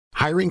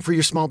Hiring for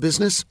your small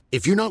business?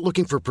 If you're not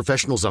looking for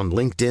professionals on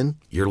LinkedIn,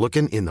 you're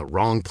looking in the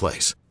wrong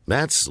place.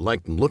 That's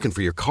like looking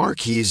for your car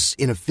keys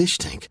in a fish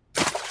tank.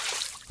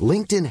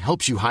 LinkedIn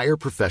helps you hire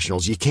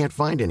professionals you can't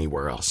find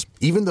anywhere else,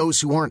 even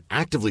those who aren't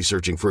actively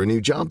searching for a new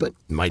job but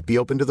might be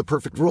open to the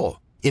perfect role.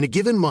 In a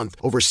given month,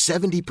 over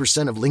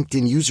 70% of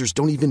LinkedIn users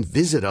don't even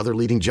visit other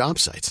leading job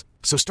sites.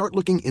 So start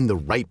looking in the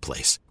right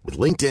place. With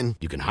LinkedIn,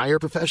 you can hire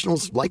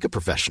professionals like a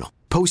professional.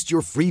 Post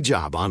your free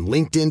job on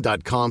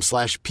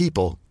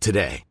linkedin.com/people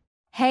today.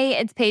 Hey,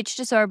 it's Paige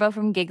DeSorbo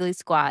from Giggly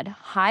Squad.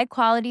 High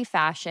quality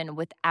fashion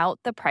without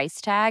the price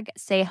tag.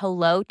 Say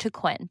hello to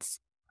Quince.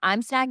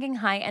 I'm snagging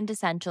high-end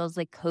essentials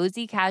like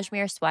cozy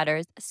cashmere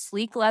sweaters,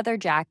 sleek leather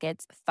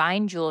jackets,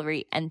 fine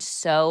jewelry, and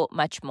so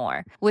much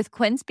more. With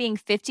Quince being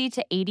 50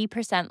 to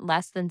 80%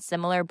 less than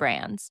similar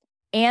brands.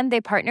 And they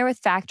partner with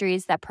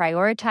factories that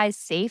prioritize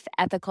safe,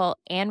 ethical,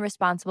 and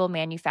responsible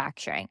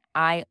manufacturing.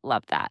 I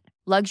love that.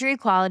 Luxury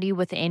quality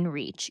within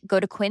reach. Go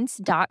to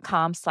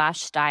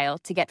quince.com/style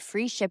to get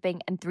free shipping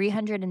and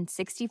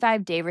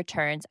 365-day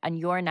returns on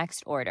your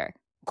next order.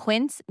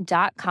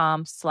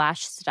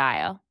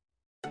 Quince.com/style.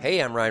 Hey,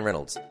 I'm Ryan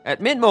Reynolds. At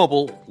Mint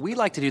Mobile, we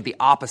like to do the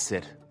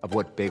opposite of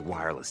what Big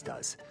Wireless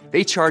does.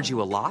 They charge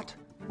you a lot,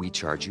 we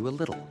charge you a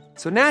little.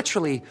 So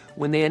naturally,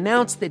 when they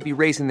announced they'd be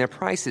raising their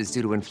prices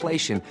due to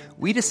inflation,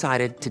 we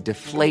decided to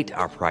deflate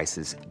our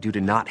prices due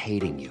to not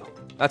hating you.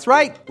 That's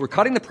right. We're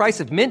cutting the price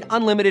of Mint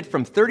Unlimited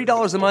from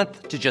 $30 a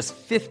month to just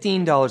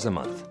 $15 a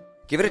month.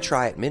 Give it a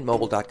try at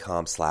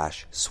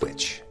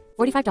mintmobile.com/switch.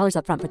 $45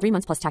 up front for 3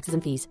 months plus taxes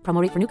and fees.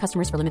 Promo rate for new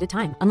customers for limited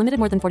time. Unlimited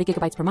more than 40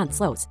 gigabytes per month.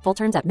 Slows full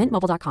terms at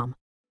mintmobile.com.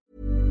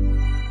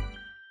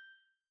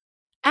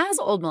 As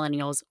old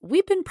millennials,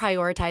 we've been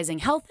prioritizing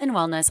health and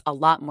wellness a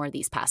lot more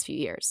these past few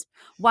years.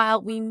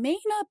 While we may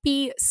not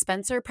be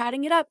Spencer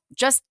prattling it up,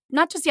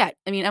 not just yet.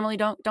 I mean, Emily,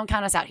 don't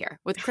count us out here.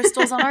 With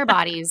crystals on our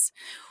bodies,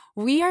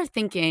 we are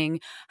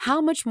thinking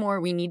how much more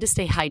we need to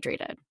stay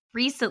hydrated.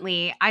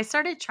 Recently, I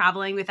started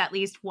traveling with at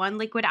least one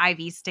liquid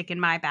IV stick in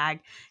my bag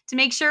to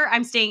make sure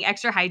I'm staying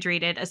extra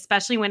hydrated,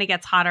 especially when it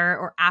gets hotter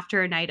or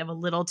after a night of a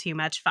little too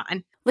much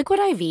fun. Liquid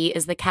IV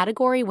is the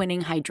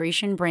category-winning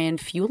hydration brand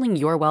fueling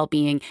your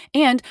well-being,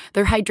 and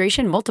their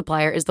hydration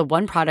multiplier is the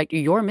one product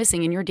you're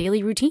missing in your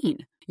daily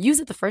routine. Use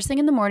it the first thing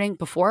in the morning,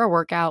 before a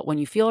workout, when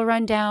you feel a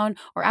run down,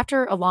 or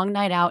after a long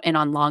night out and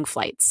on long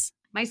flights.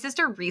 My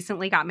sister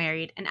recently got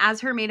married, and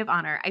as her maid of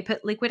honor, I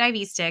put liquid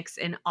IV sticks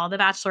in all the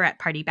bachelorette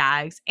party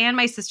bags, and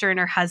my sister and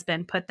her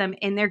husband put them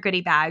in their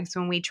goodie bags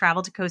when we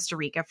traveled to Costa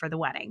Rica for the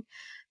wedding.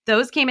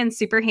 Those came in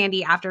super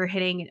handy after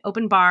hitting an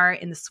open bar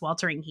in the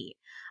sweltering heat.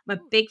 I'm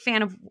a big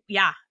fan of,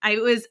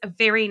 it was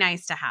very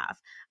nice to have.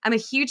 I'm a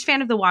huge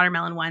fan of the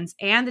watermelon ones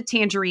and the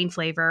tangerine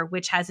flavor,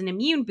 which has an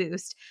immune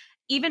boost,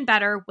 even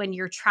better when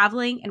you're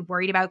traveling and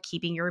worried about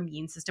keeping your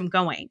immune system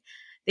going.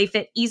 They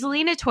fit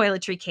easily in a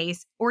toiletry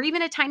case or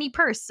even a tiny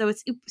purse, so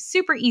it's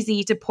super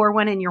easy to pour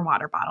one in your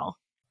water bottle.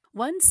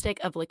 One stick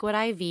of liquid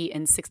IV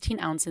in 16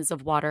 ounces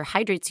of water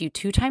hydrates you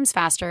 2 times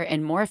faster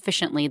and more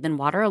efficiently than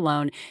water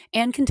alone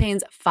and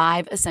contains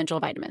 5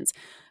 essential vitamins: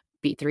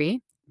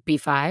 B3,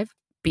 B5,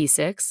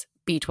 B6,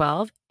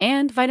 B12,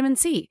 and vitamin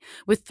C,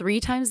 with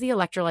 3 times the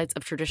electrolytes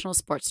of traditional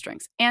sports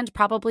drinks. And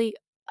probably,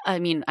 I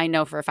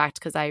know for a fact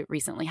because I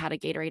recently had a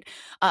Gatorade,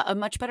 a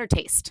much better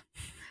taste.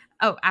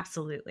 Oh,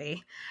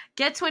 absolutely.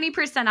 Get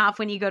 20% off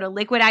when you go to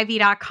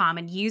liquidiv.com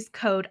and use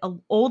code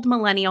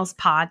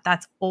OldMillennialsPod.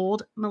 That's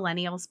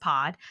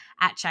OldMillennialsPod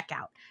at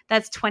checkout.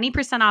 That's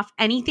 20% off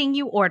anything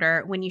you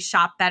order when you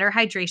shop Better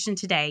Hydration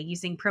today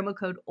using promo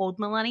code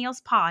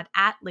OldMillennialsPod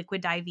at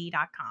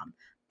liquidiv.com.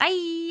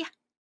 Bye.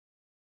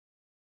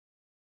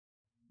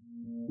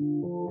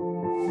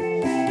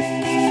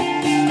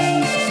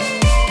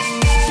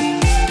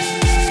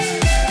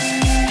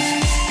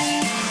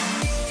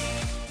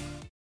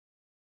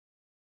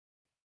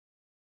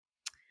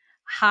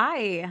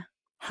 Hi.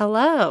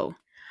 Hello.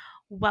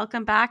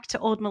 Welcome back to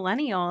Old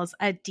Millennials,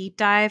 a deep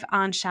dive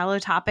on shallow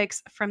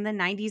topics from the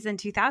 90s and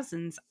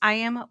 2000s. I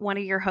am one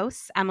of your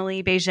hosts,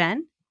 Emily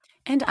Bejen.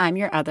 And I'm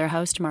your other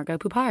host, Margot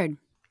Poupard.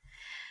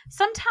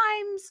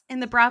 Sometimes in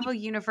the Bravo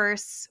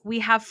universe, we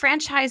have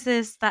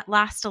franchises that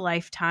last a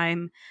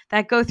lifetime,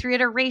 that go through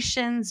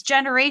iterations,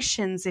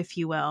 generations, if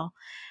you will.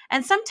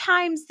 And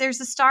sometimes there's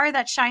a star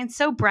that shines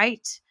so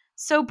bright,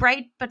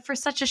 but for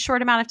such a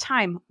short amount of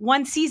time,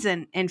 one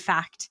season, in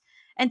fact.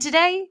 And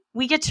today,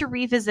 we get to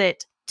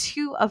revisit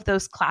 2 of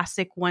those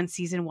classic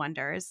one-season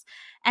wonders,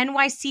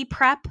 NYC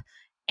Prep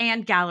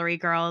and Gallery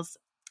Girls.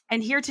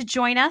 And here to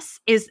join us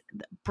is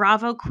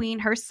Bravo Queen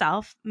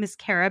herself, Miss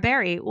Kara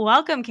Berry.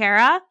 Welcome,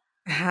 Kara.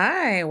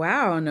 Hi.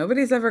 Wow.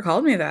 Nobody's ever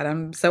called me that.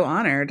 I'm so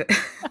honored.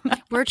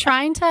 We're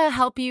trying to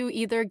help you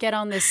either get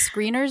on this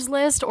screeners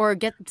list or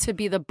get to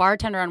be the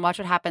bartender on Watch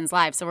What Happens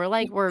Live. So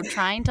we're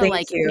trying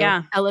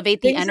to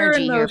elevate the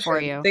energy here for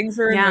you. Things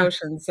are in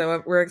motion.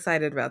 So we're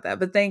excited about that.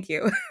 But thank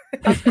you.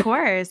 Of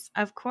course.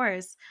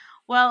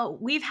 Well,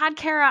 we've had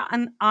Kara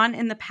on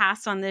in the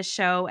past on this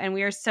show, and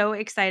we are so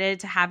excited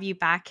to have you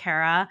back,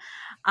 Kara.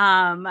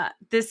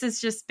 This has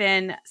just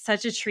been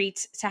such a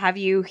treat to have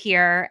you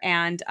here,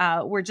 and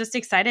we're just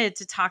excited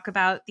to talk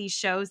about these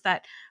shows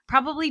that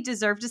probably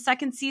deserved a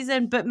second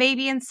season, but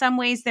maybe in some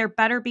ways they're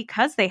better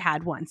because they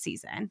had one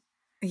season.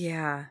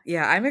 Yeah,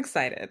 I'm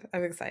excited.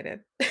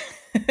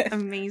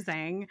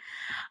 Amazing.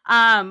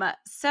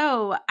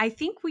 So I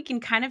think we can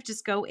kind of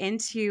just go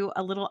into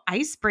a little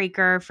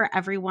icebreaker for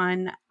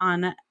everyone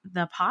on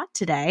the pod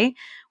today,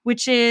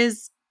 which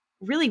is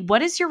really,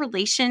 what is your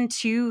relation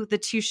to the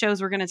two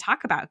shows we're going to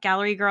talk about,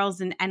 Gallery Girls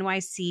and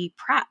NYC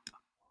Prep?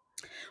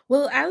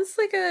 Well, as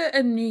like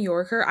a New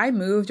Yorker, I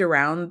moved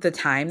around the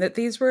time that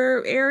these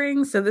were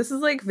airing. So this is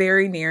like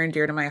very near and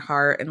dear to my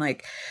heart. And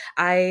like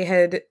I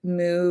had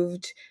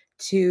moved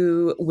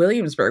to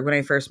Williamsburg when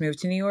I first moved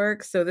to New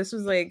York. So this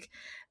was like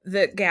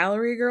the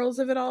Gallery Girls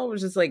of it all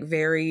was just like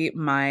very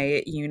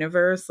my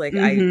universe. Like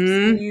I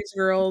see these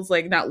girls,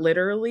 like not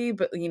literally,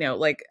 but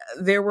like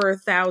there were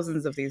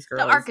thousands of these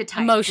girls. The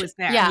archetype was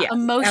there. Yeah, Yes,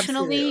 emotionally,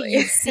 absolutely.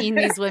 you've seen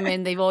these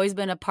women. They've always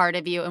been a part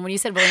of you. And when you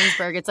said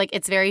Williamsburg, it's like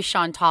it's very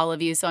Chantal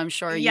of you. So I'm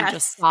sure you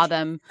just saw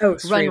them run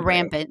extremely.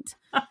 rampant.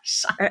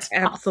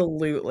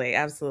 Absolutely.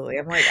 I'm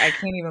like, I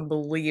can't even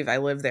believe I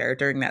lived there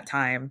during that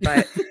time.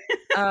 But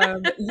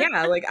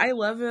yeah, like I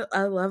love it.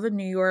 I love a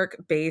New York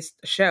based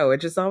show.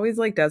 It just always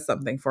like does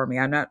something for me.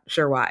 I'm not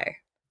sure why.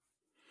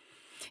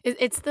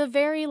 It's the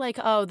very like,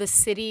 oh, the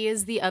city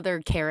is the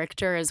other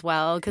character as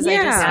well. Because I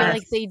just feel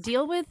like they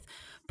deal with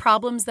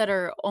problems that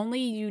are only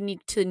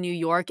unique to New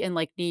York and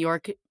like New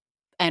York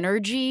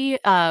energy.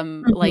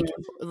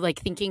 Like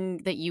thinking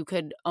that you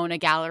could own a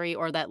gallery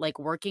or that like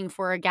working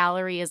for a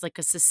gallery is like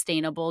a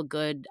sustainable,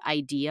 good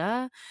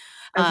idea.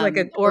 As like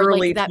an or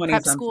early like that 20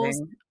 prep something.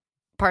 schools.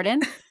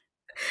 Pardon?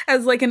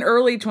 As like an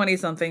early 20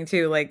 something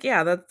too. Like,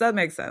 yeah, that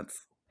makes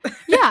sense.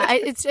 Yeah,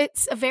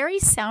 it's a very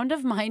sound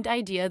of mind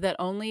idea that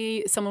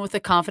only someone with the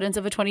confidence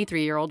of a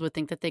 23-year-old would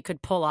think that they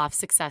could pull off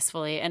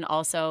successfully, and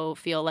also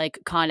feel like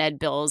con ed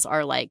bills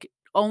are like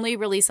only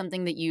really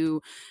something that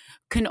you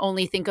can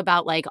only think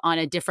about like on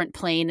a different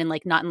plane and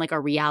like not in like a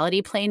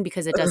reality plane,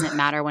 because it doesn't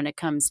matter when it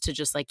comes to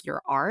just like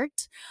your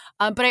art.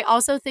 But I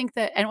also think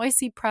that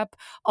NYC Prep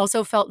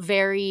also felt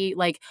very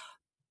like,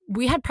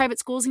 we had private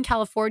schools in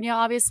California,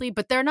 obviously,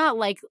 but they're not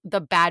like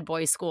the bad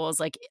boy schools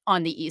like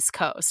on the East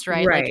Coast,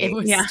 right? Like it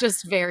was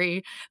just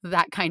very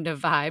that kind of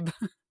vibe.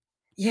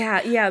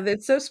 Yeah,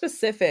 that's so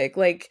specific.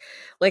 Like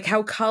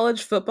how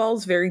college football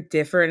is very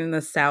different in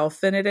the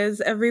South than it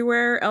is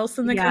everywhere else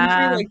in the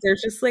country. Like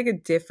there's just like a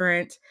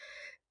different,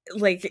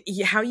 like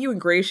how you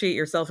ingratiate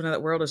yourself into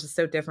that world is just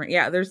so different.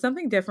 Yeah, there's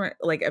something different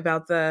like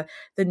about the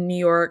New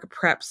York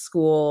prep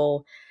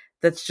school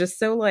that's just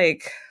so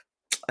like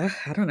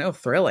I don't know,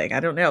 thrilling. I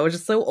don't know. It's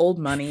just so old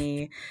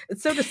money.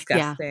 It's so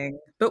disgusting,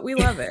 but we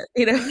love it.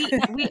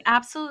 We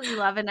absolutely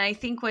love it. And I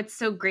think what's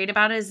so great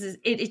about it is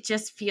it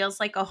just feels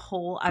like a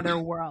whole other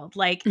world.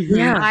 Like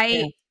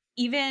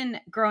even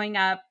growing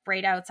up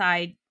right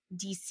outside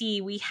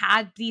DC, we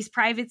had these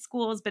private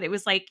schools, but it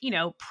was like,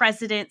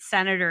 president,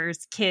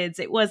 senators, kids.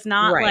 It was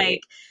not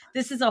like,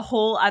 this is a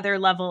whole other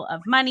level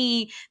of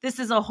money. This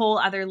is a whole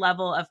other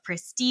level of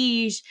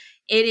prestige.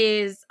 It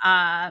is,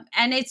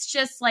 and it's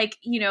just like,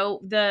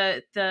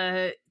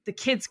 the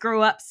kids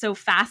grow up so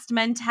fast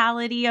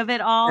mentality of it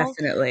all.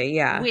 Definitely,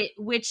 yeah.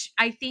 Which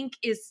I think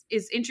is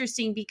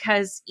interesting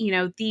because,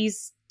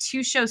 these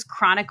two shows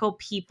chronicle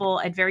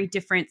people at very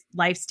different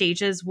life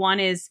stages.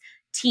 One is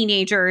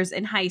teenagers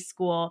in high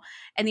school,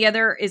 and the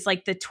other is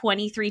like the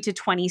 23 to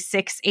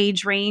 26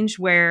 age range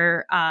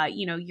where,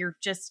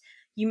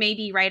 you may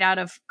be right out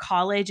of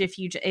college if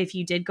you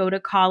did go to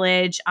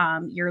college.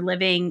 You're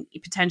living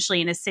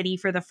potentially in a city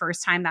for the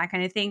first time, that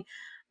kind of thing.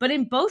 But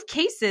in both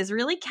cases,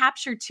 really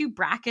capture two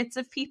brackets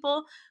of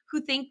people who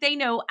think they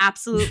know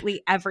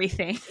absolutely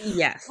everything.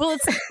 Yes. Well,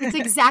 it's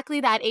exactly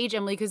that age,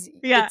 Emily, because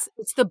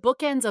it's the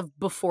bookends of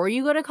before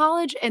you go to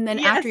college and then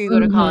after you go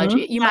to college.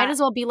 You might as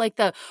well be like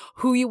the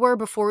who you were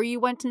before you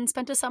went and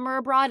spent a summer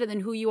abroad and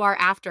then who you are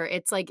after.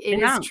 It's like it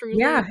is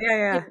truly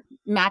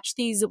match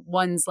these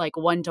ones like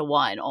one to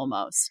one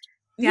almost.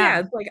 Yeah,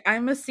 it's like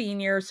I'm a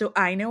senior, so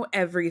I know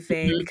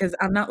everything because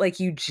I'm not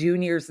like you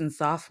juniors and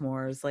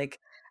sophomores.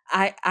 Like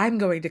I'm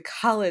going to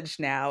college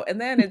now. And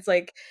then it's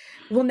like,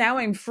 well, now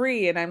I'm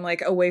free and I'm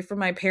like away from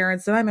my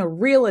parents and I'm a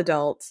real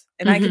adult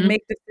and I can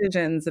make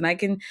decisions and I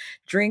can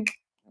drink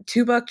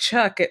 $2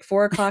 Chuck at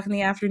 4:00 in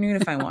the afternoon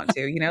if I want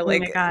to,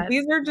 like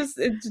these are just,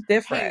 it's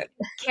different.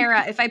 Hey,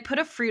 Kara, if I put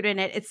a fruit in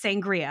it, it's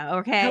sangria.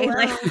 Okay.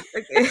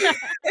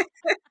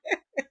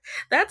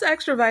 That's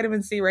extra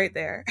vitamin C right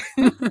there.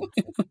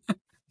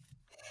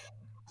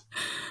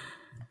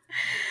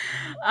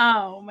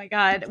 Oh my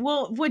God.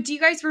 Well, do you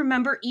guys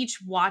remember each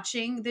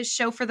watching this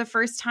show for the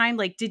first time?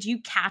 Like, did you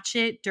catch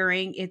it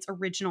during its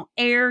original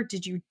air?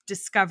 Did you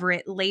discover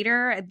it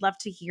later? I'd love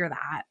to hear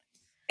that.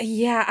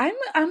 Yeah,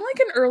 I'm like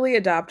an early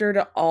adopter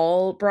to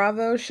all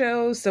Bravo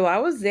shows, so I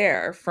was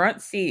there,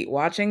 front seat,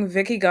 watching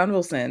Vicky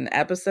Gunvalson,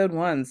 episode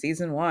 1,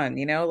 season 1,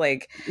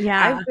 like, I've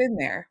Yeah. been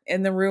there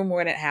in the room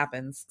when it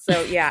happens.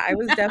 So, yeah, I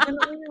was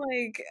definitely,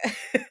 like,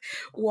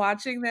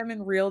 watching them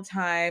in real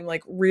time,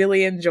 like,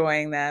 really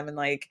enjoying them, and,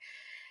 like,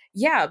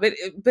 yeah,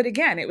 but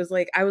again, it was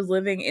like I was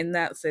living in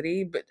that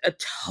city, but a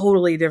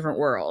totally different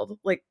world,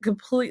 like,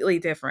 completely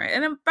different,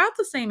 and I'm about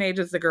the same age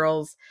as the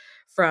girls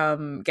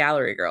from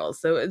Gallery Girls,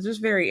 so it's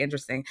just very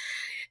interesting.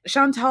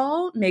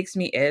 Chantal makes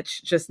me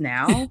itch just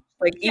now,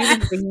 like, even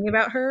Yes. thinking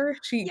about her,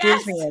 she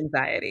gives me Yes.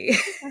 anxiety.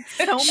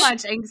 So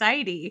much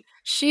anxiety.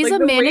 She's Like, a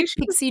the way manic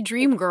she just pixie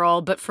dream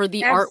girl, but for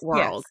the art yes, yes.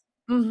 world.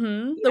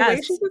 The way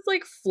she Yes. just,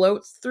 like,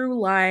 floats through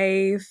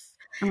life,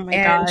 Oh my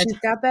and God. she's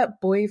got that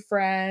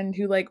boyfriend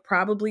who, like,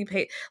 probably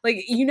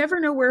like, you never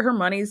know where her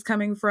money's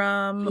coming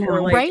from or,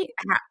 No. like, Right?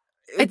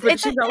 but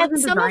she's always And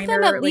in some of them at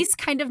designer, like least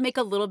kind of make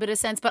a little bit of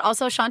sense, but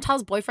also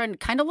Chantal's boyfriend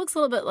kind of looks a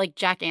little bit like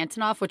Jack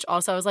Antonoff, which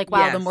also I was like,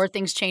 wow, the yes. more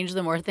things change,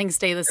 the more things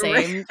stay the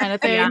Right. same kind of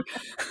Yeah.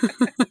 thing.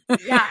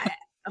 Yeah.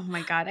 Oh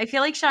my God. I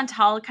feel like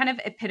Chantal kind of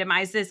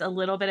epitomizes a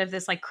little bit of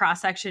this like cross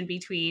section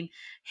between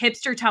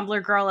hipster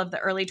Tumblr girl of the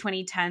early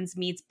 2010s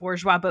meets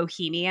bourgeois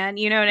bohemian.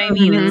 You know what I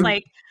mean? It's Mhm.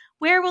 like,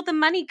 where will the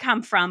money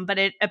come from? But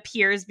it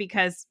appears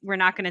because we're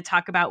not going to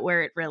talk about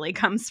where it really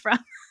comes from.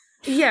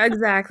 Yeah,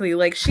 exactly.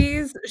 Like,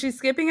 she's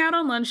skipping out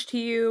on lunch to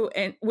you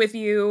and with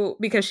you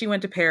because she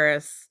went to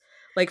Paris,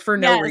 like, for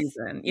no Yes.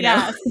 reason,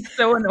 Yes. It's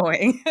so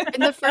annoying.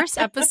 In the first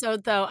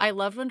episode, though, I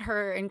love when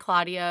her and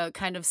Claudia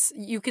kind of,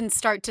 you can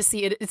start to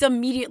see it. It's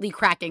immediately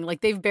cracking.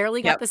 Like they've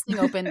barely got Yep. this thing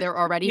open. They're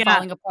already Yeah.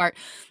 falling apart.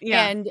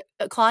 Yeah. And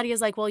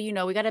Claudia's like, well,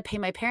 we got to pay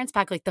my parents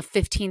back like the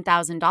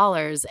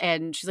 $15,000.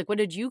 And she's like, what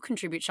did you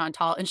contribute,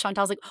 Chantal? And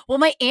Chantal's like, well,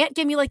 my aunt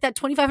gave me like that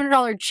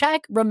 $2,500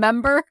 check.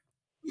 Remember?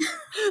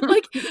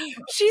 Like,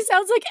 she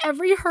sounds like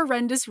every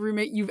horrendous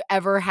roommate you've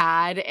ever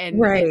had. And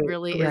Right, it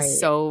really right. is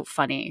so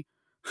funny.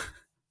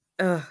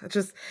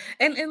 Just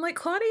and like,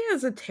 Claudia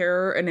is a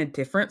terror in a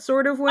different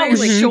sort of way, Oh, like,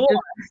 she's sure.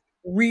 just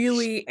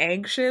really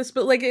anxious,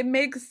 but, like, it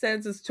makes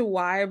sense as to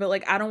why, but,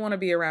 like, I don't wanna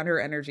be around her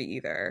energy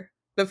either,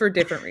 but for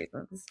different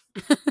reasons.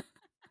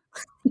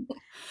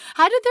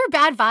 How did their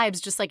bad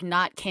vibes just like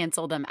not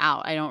cancel them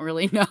out? I don't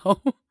really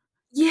know.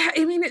 Yeah,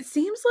 I mean, it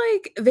seems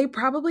like they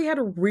probably had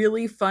a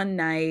really fun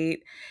night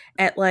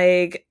at,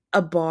 like,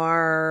 a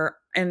bar,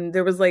 and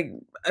there was, like,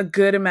 a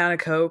good amount of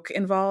coke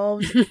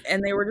involved,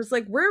 and they were just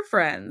like, "We're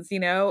friends,"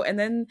 and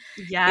then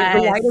the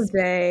light Yes. of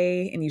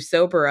day, and you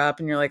sober up,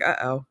 and you're like,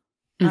 "Uh-oh,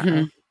 uh-oh,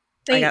 Mhm. I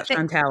They, got they,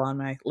 Chantal on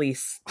my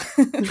lease."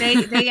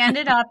 they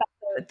ended up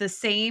at the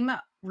same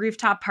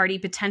rooftop party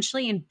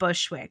potentially in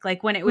Bushwick,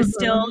 like when it was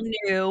still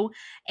new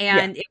Yeah.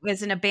 and it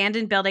was an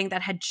abandoned building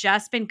that had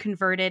just been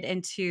converted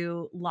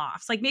into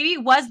lofts. Like maybe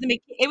it was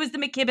the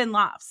McKibben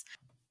lofts.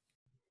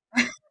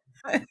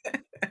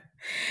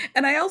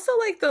 And I also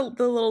like the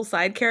little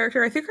side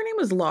character, I think her name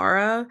was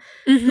Laura,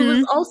 who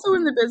was also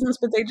in the business,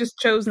 but they just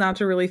chose not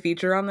to really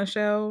feature on the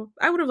show.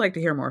 I would have liked to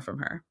hear more from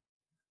her.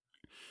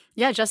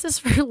 Yeah, justice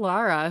for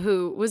Lara,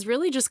 who was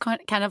really just kind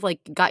of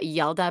like got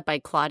yelled at by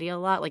Claudia a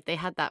lot. Like they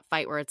had that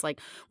fight where it's like,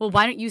 well,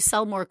 why don't you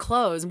sell more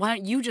clothes? Why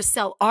don't you just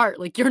sell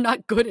art? Like you're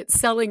not good at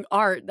selling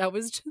art. That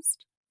was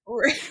just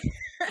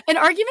an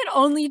argument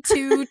only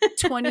two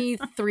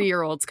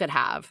 23-year-olds could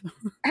have.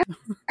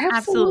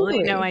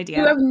 Absolutely no idea.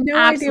 You have no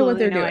idea what Absolutely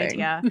they're no doing.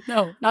 idea.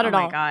 No, not at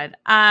all. Oh my God.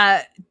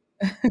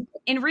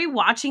 In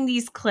rewatching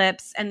these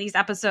clips and these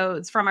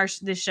episodes from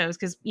the shows,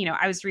 because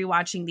I was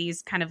rewatching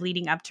these kind of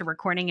leading up to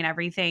recording and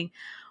everything.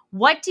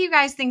 What do you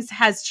guys think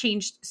has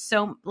changed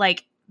so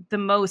like the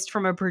most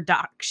from a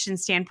production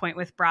standpoint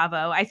with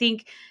Bravo? I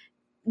think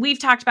we've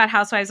talked about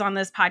Housewives on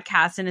this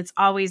podcast, and it's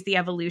always the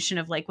evolution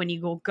of like when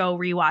you go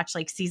rewatch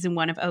like season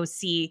 1 of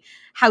OC,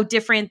 how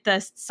different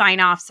the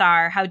sign-offs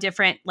are, how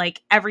different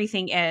like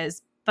everything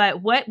is.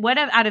 But what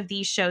out of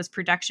these shows,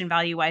 production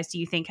value wise, do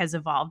you think has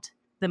evolved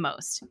the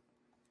most?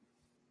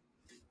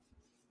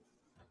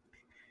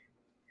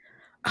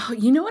 Oh,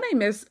 you know what I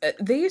miss?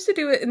 They used to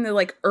do it in the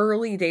like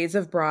early days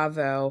of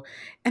Bravo,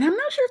 and I'm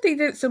not sure if they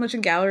did it so much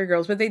in Gallery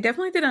Girls, but they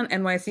definitely did on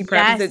NYC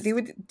Prep. Yes. They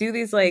would do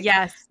these like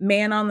Yes.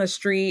 man on the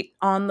street,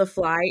 on the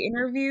fly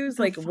interviews,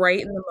 like right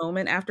in the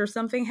moment after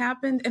something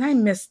happened, and I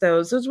miss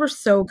those. Those were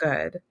so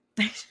good,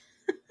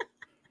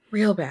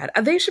 real bad.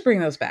 They should bring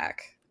those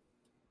back.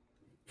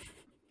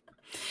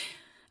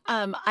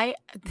 There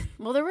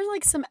were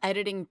like some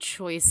editing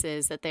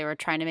choices that they were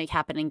trying to make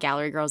happen in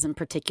Gallery Girls in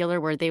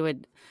particular, where they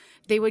would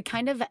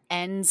kind of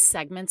end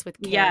segments with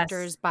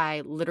characters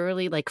by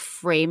literally like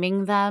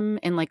framing them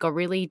in like a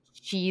really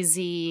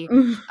cheesy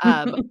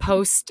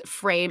post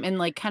frame and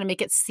like kind of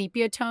make it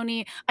sepia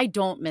tony. I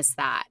don't miss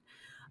that.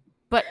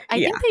 But I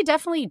think they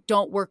definitely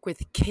don't work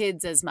with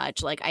kids as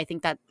much. Like, I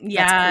think that's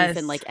proof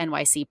in like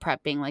NYC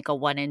Prep being like a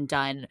one and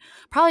done.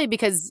 Probably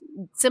because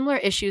similar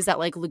issues that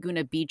like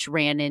Laguna Beach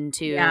ran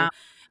into.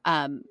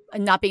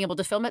 not being able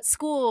to film at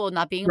school,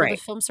 not being able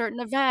to film certain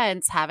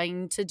events,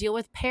 having to deal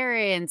with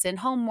parents and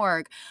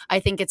homework. I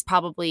think it's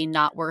probably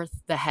not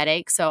worth the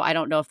headache. So I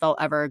don't know if they'll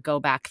ever go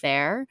back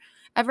there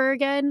ever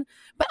again.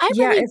 But I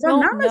really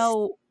don't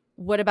know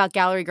what about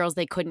Gallery Girls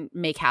they couldn't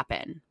make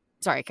happen.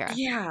 Sorry, Kara.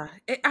 Yeah.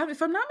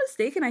 If I'm not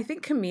mistaken, I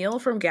think Camille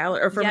from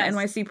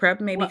NYC Prep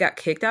maybe got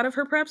kicked out of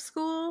her prep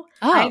school.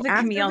 Oh, I have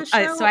a Camille.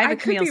 So I have a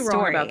Camille story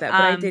story about that, but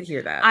I did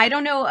hear that. I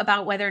don't know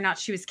about whether or not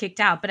she was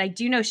kicked out, but I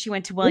do know she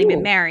went to William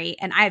and Mary,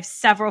 and I have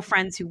several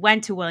friends who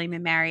went to William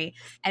and Mary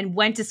and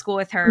went to school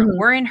with her.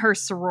 Were in her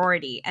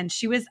sorority, and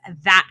she was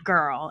that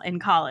girl in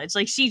college.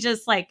 Like she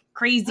just like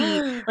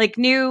crazy, like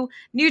new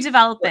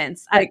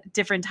developments at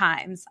different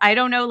times. I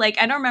don't know, like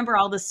I don't remember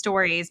all the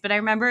stories, but I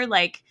remember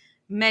like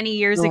many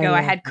years ago, I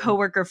had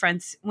coworker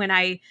friends when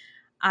I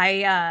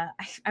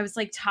was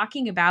like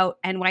talking about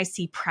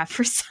NYC Prep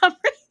for some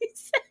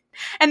reason,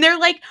 and they're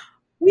like,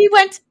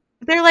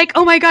 they're like,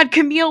 oh my God,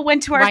 Camille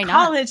went to our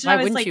college. And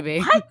I was like,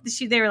 what?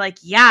 They were like,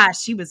 yeah,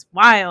 she was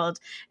wild.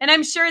 And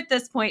I'm sure at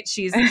this point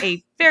she's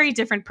a very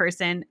different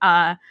person.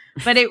 But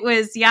it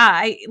was,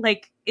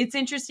 it's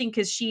interesting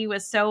because she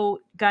was so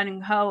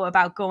gung ho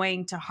about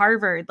going to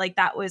Harvard. Like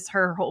that was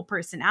her whole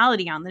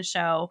personality on the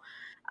show.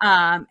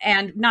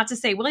 And not to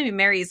say William and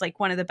Mary is like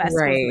one of the best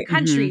schools in the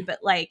country, but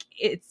like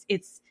it's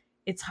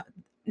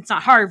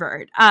not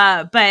Harvard.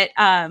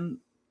 And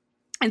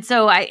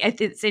so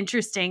it's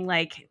interesting,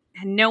 like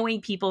knowing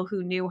people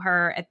who knew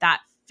her at that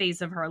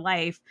phase of her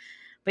life.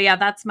 But yeah,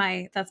 that's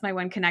my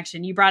one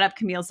connection. You brought up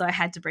Camille, so I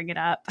had to bring it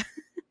up.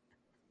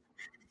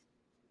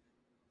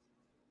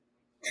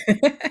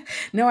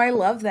 No, I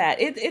love that.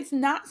 It's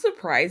not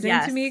surprising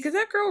to me because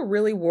that girl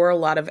really wore a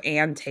lot of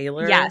Ann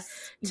Taylor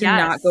to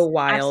not go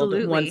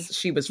wild once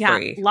she was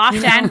free.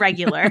 Loft and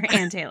regular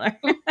Ann Taylor.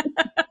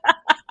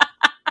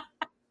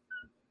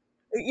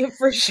 Yeah,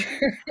 for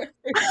sure.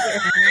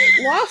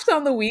 Loft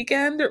on the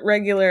weekend,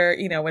 regular,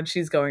 when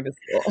she's going to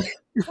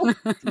school.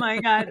 My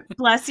God.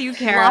 Bless you,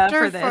 Kara,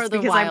 for this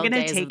because I'm going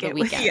to take it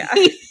with you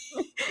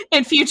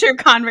in future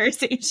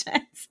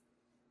conversations.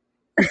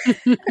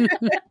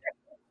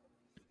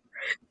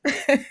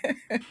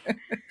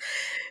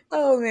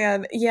 Oh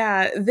man,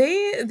 yeah,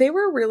 they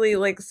were really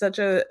like such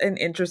an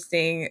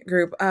interesting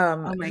group. Oh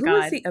my who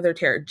God, was the other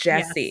terror?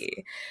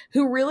 Jessie,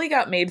 who really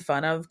got made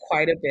fun of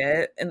quite a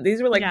bit, and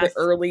these were like the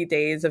early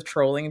days of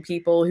trolling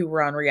people who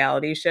were on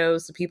reality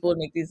shows. So people would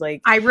make these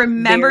like I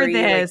remember very,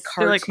 this. Like,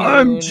 they're like,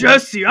 I'm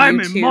Jessie, I'm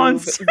a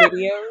monster.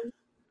 Videos.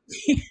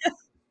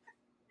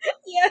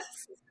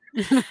 Yes.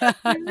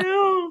 I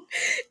know.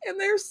 And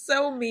they're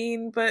so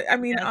mean, but I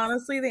mean,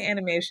 honestly, the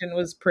animation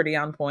was pretty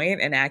on point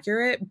and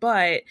accurate,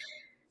 but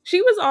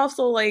she was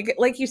also like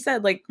you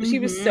said, like she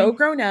was so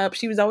grown up.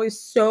 She was always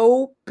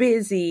so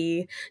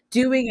busy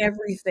doing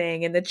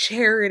everything and the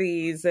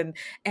charities and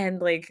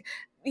like,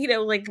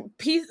 like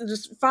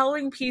just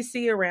following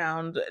PC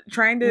around,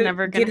 trying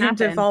to get him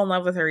to fall in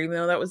love with her, even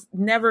though that was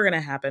never going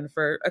to happen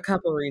for a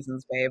couple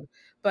reasons, babe.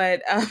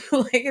 But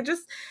like it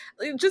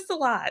just a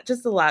lot.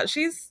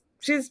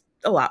 She's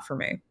a lot for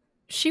me.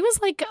 She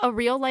was like a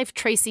real life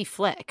Tracy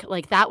Flick.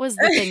 Like that was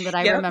the thing that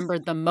I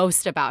remembered the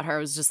most about her. It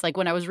was just like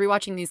when I was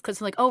rewatching these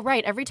clips, I'm like, oh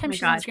right, every time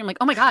she's on screen, I'm like,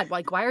 oh my God,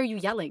 like why are you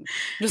yelling?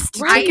 Just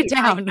take it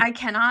down. I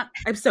cannot.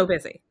 I'm so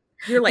busy.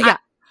 You're like,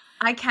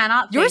 I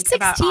cannot. You're think 16.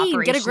 About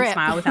Operation Get a grip.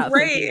 Smile without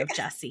thinking of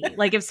Jessie.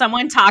 Like if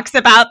someone talks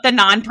about the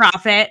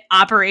nonprofit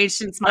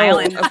Operation Smile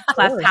and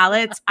Cleft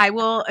Palates, I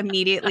will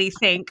immediately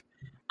think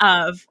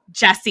of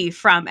Jessie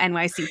from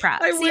NYC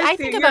Prep. I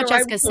think about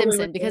Jessica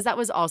Simpson because that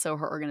was also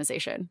her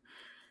organization.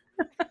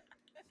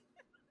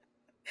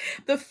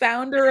 The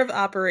founder of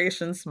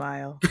Operation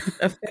Smile,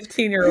 a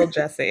 15-year-old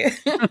Jessie.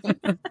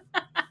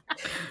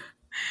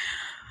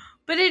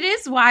 But it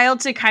is wild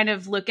to kind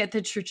of look at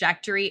the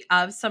trajectory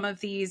of some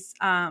of these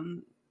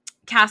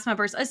cast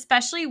members,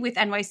 especially with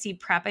NYC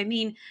Prep. I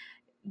mean,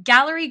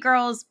 Gallery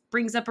Girls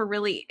brings up a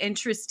really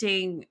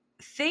interesting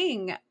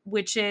thing,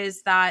 which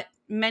is that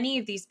many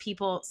of these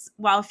people,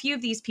 while a few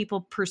of these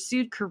people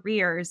pursued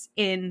careers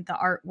in the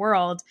art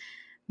world,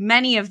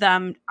 many of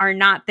them are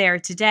not there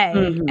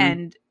today.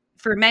 And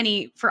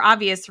for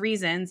obvious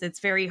reasons, it's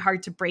very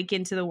hard to break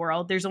into the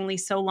world. There's only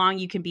so long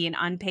you can be an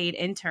unpaid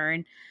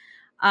intern.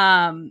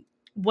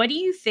 What do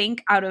you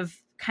think out of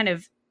kind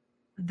of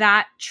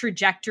that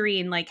trajectory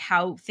and like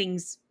how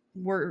things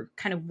were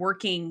kind of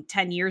working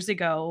 10 years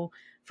ago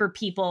for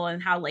people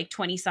and how like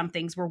 20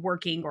 somethings were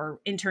working or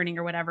interning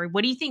or whatever?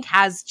 What do you think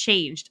has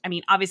changed? I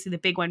mean, obviously the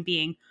big one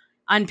being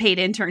unpaid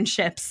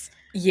internships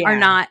are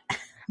not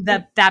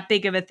that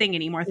big of a thing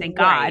anymore. Thank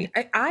God.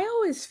 I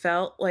always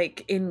felt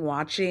like in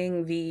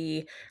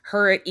watching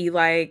her at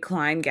Eli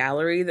Klein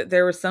Gallery that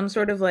there was some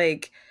sort of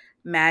like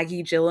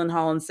Maggie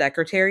Gyllenhaal and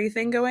secretary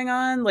thing going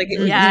on. Like it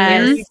was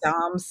very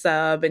Dom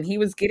sub, and he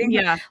was getting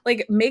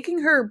like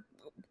making her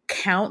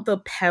count the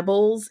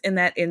pebbles in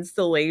that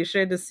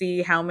installation to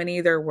see how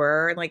many there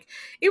were. And like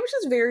it was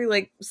just very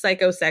like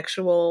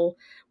psychosexual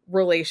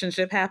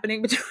relationship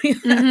happening between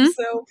them.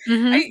 So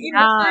I,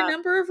 for a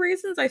number of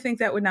reasons, I think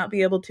that would not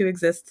be able to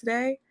exist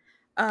today.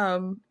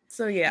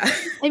 So yeah.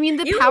 I mean,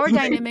 the power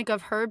dynamic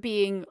of her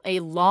being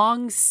a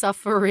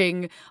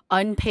long-suffering,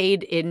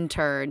 unpaid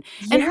intern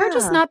and her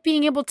just not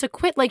being able to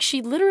quit. Like,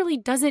 she literally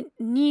doesn't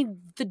need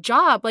the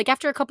job. Like,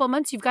 after a couple of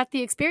months, you've got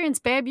the experience,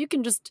 babe. You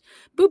can just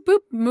boop, boop,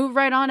 move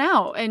right on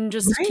out and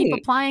just keep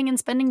applying and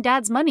spending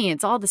dad's money.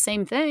 It's all the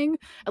same thing.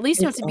 At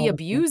least you don't have to be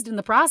abused in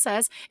the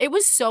process. It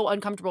was so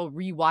uncomfortable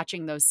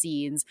rewatching those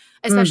scenes,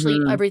 especially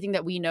everything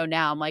that we know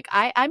now. I'm like,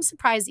 I'm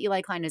surprised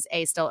Eli Klein is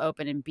A, still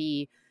open, and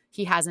B,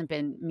 he hasn't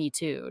been Me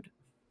Too'd.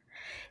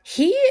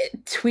 He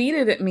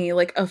tweeted at me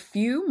like a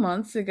few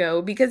months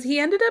ago because he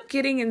ended up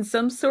getting in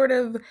some sort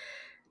of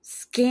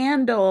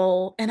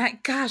scandal. And I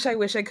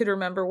wish I could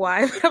remember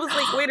why. But I was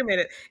like, wait a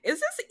minute.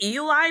 Is this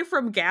Eli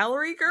from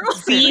Gallery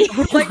Girls?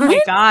 Like, oh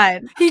my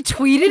God. He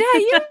tweeted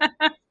at you?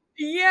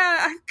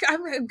 Yeah,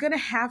 I'm going to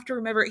have to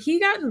remember.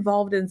 He got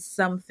involved in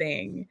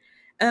something.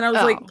 And I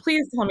was like,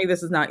 please tell me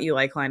this is not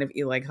Eli Klein of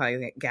Eli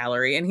Klein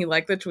Gallery. And he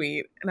liked the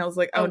tweet. And I was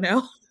like, oh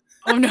no.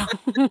 Oh no.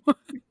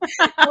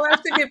 I'll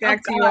have to get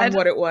back to you on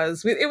what it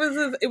was.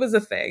 It was a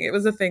thing. It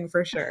was a thing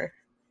for sure.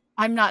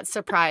 I'm not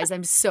surprised.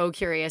 I'm so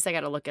curious. I got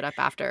to look it up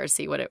after,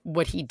 see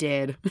what he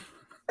did.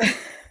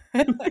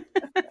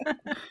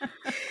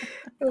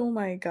 Oh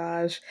my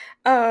gosh.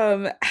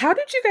 How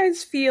did you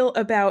guys feel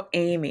about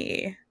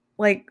Amy?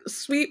 Like,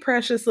 sweet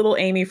precious little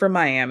Amy from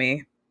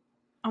Miami.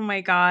 Oh my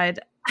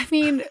God. I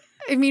mean,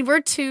 we're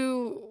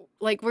two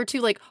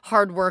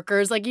hard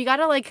workers. Like, you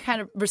gotta like kind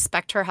of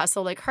respect her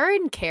hustle. Like, her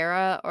and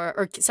Kara,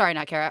 or sorry,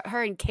 not Kara,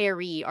 her and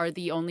Carrie are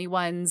the only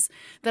ones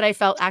that I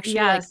felt actually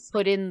like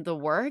put in the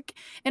work.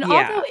 And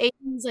although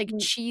Amy's like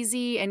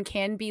cheesy and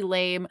can be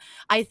lame,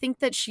 I think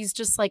that she's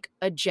just like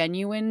a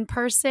genuine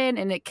person,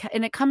 and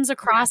it comes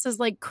across as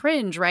like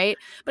cringe, right?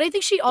 But I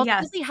think she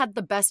ultimately had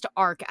the best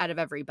arc out of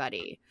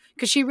everybody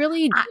because she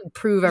really did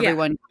prove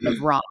everyone kind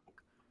of wrong.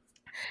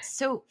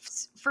 So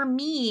for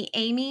me,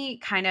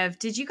 Amy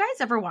did you guys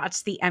ever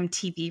watch the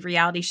MTV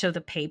reality show The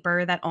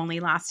Paper that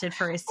only lasted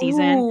for a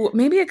season? Ooh,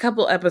 maybe a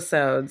couple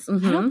episodes. I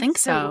don't think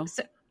so.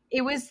 So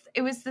it was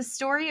the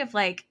story of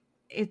like,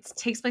 it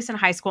takes place in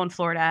high school in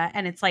Florida,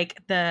 and it's like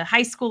the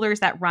high schoolers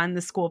that run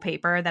the school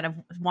paper that have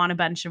won a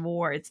bunch of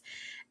awards.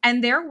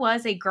 And there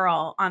was a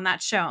girl on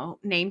that show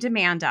named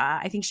Amanda.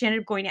 I think she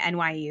ended up going to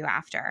NYU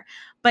after.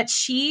 But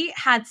she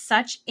had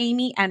such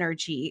Amy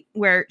energy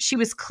where she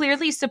was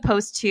clearly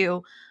supposed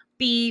to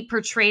be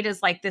portrayed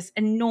as like this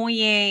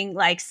annoying,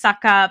 like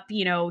suck up,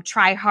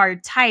 try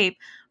hard type,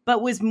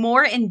 but was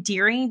more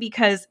endearing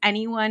because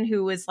anyone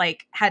who was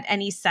like had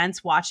any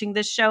sense watching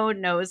this show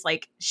knows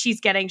like she's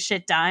getting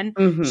shit done.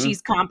 Mm-hmm.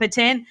 She's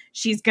competent.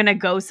 She's going to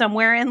go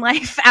somewhere in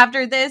life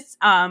after this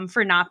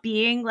for not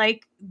being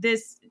like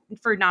this,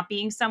 for not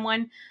being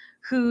someone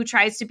who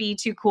tries to be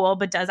too cool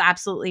but does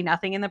absolutely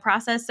nothing in the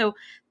process. So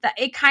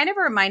it kind of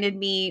reminded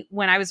me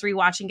when I was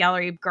rewatching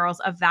Gallery Girls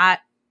of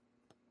that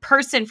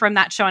person from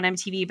that show on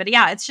MTV. But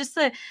yeah, it's just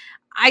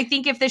I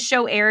think if this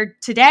show aired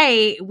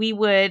today,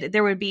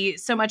 there would be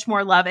so much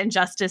more love and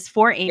justice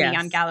for Amy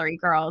on Gallery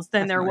Girls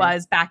than there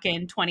was back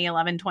in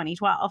 2011,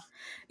 2012.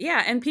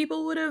 Yeah, and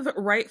people would have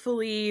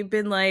rightfully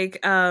been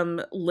like,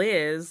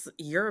 Liz,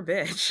 you're a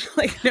bitch.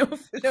 Like,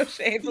 no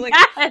shade. Like,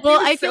 well,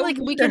 I feel like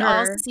we can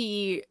all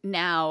see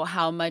now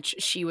how much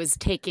she was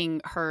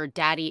taking her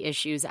daddy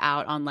issues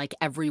out on like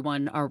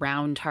everyone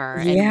around her.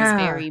 And it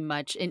was very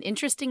much an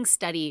interesting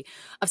study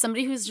of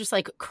somebody who's just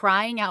like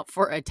crying out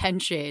for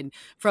attention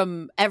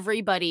from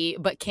everybody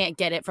but can't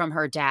get it from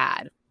her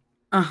dad.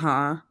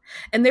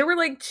 And they were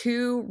like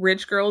two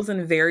rich girls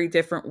in very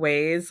different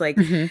ways. Like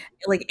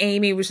like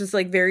Amy was just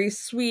like very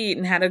sweet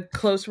and had a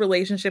close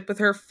relationship with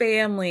her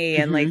family,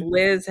 and like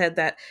Liz had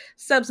that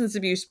substance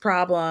abuse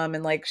problem,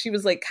 and like she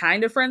was like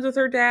kind of friends with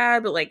her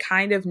dad but like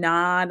kind of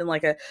not, and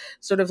like a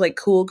sort of like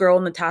cool girl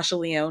Natasha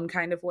Lyonne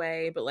kind of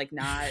way, but like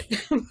not.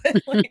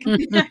 But, like,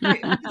 you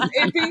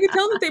could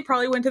tell that they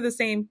probably went to the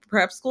same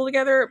prep school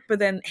together but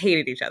then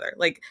hated each other.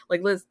 Like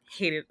Liz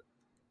hated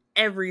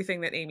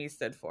everything that Amy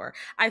stood for.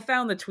 I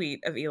found the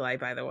tweet of Eli,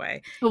 by the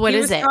way. What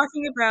is it? He was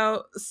talking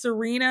about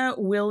Serena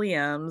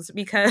Williams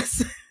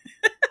because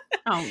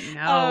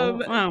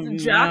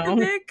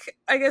Djokovic,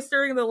 I guess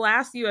during the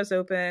last US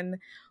Open,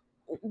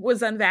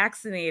 was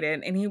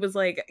unvaccinated, and he was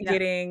like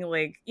getting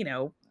like,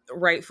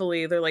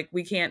 rightfully they're like,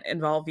 we can't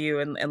involve you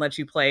and let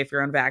you play if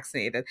you're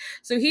unvaccinated.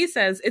 So he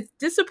says it's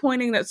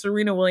disappointing that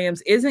Serena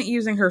Williams isn't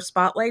using her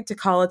spotlight to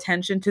call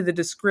attention to the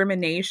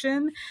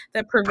discrimination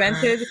that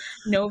prevented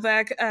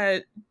Novak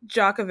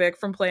Djokovic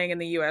from playing in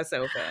the US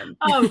Open.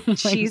 Oh,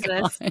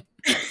 Jesus.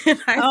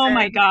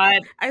 My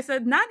God. I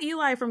said, not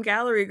Eli from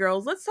Gallery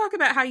Girls. Let's talk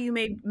about how you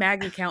made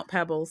Maggie count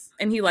pebbles.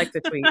 And he liked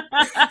the tweet.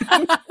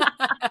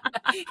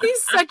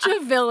 He's such a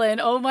villain.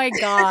 Oh my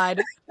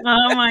God.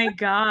 Oh my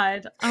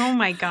God. Oh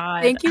my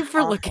God. Thank you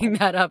for looking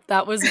that up.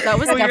 That was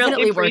definitely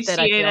really worth it.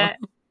 I feel.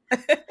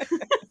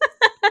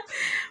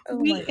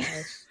 My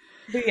gosh.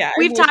 But yeah,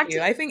 we've talked.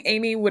 I think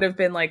Amy would have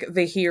been like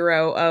the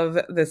hero of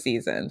the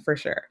season for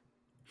sure.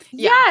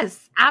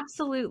 Yes,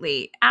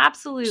 absolutely.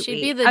 Absolutely.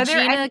 She'd be the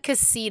Gina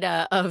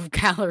Casita of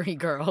Gallery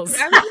Girls.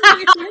 I was gonna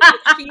say, she has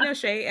like Tina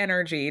Shea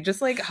energy,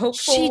 just like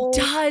hopeful. She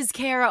does,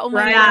 Kara. Oh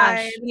my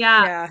gosh.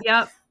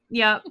 Yeah.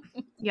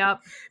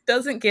 Yep.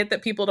 Doesn't get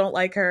that people don't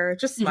like her.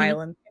 Just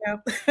smiling,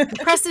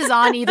 Presses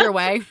on either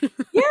way.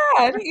 Yeah,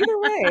 either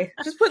way.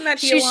 Just putting that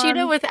heel on.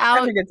 Shishida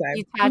without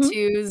the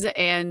tattoos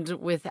and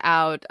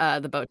without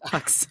the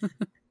Botox.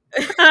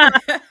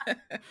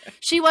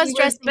 She was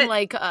dressing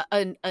like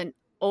an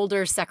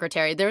older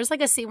secretary. There was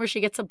like a scene where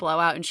she gets a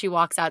blowout and she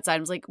walks outside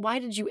and was like, why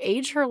did you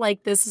age her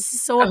like this? This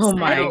is so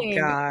upsetting.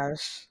 Oh my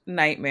gosh.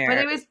 Nightmare.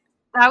 But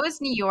that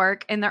was New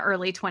York in the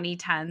early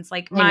 2010s.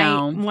 Like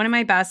one of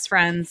my best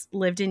friends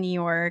lived in New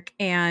York,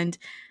 and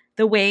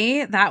the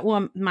way that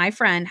my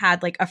friend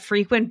had like a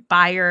frequent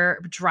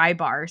buyer dry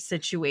bar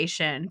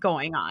situation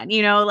going on,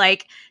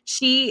 like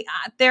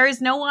there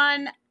is no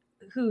one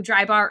who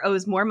dry bar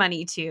owes more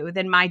money to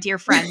than my dear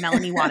friend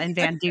Melanie Wadden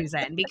Van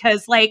Dusen,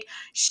 because like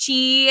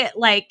she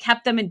like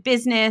kept them in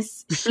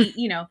business. She,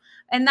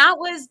 and that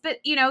was, but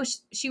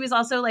she was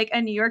also like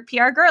a New York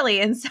PR girly.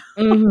 And so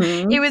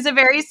it was a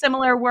very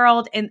similar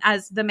world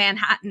as the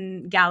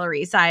Manhattan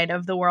gallery side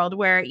of the world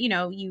where,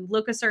 you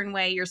look a certain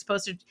way, you're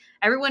supposed to,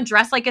 everyone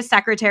dressed like a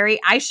secretary.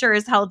 I sure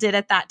as hell did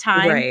at that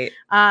time. Right.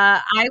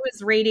 I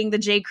was raiding the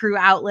J. Crew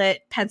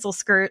outlet pencil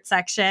skirt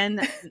section,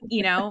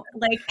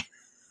 like.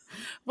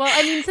 Well,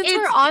 I mean, since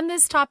we're on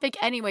this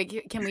topic anyway,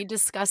 can we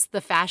discuss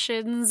the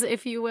fashions,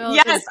 if you will?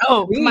 Yes.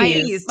 Oh,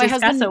 please. My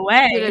husband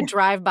did a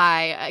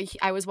drive-by.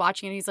 I was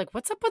watching and he's like,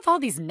 what's up with all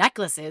these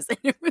necklaces? And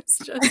it was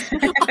just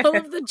all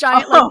of the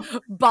giant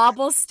like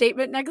bauble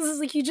statement necklaces.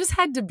 Like, you just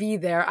had to be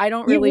there. I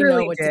don't really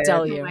know what to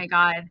tell you.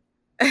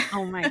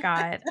 Oh my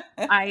God.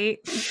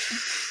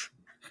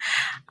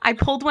 I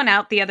pulled one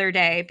out the other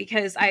day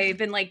because I've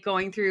been like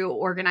going through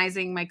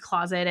organizing my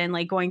closet and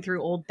like going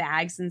through old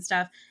bags and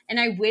stuff. And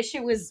I wish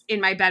it was in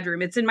my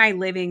bedroom. It's in my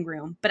living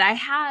room. But I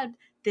had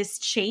this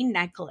chain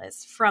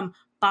necklace from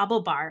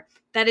Bauble Bar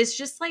that is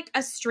just like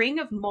a string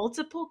of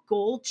multiple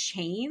gold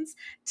chains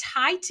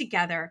tied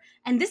together.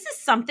 And this is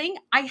something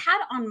I had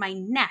on my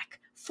neck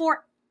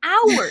for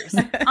hours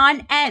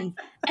on end.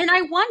 And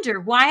I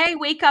wonder why I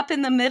wake up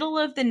in the middle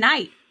of the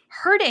night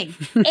hurting,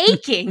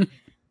 aching.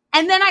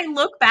 And then I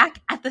look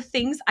back at the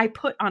things I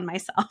put on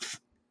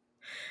myself.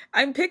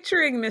 I'm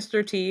picturing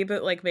Mr. T,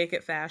 but like make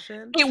it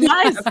fashion. It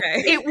was.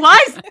 Okay. It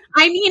was.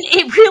 I mean,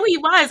 it really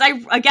was.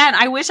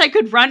 I wish I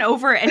could run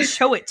over and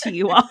show it to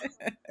you all.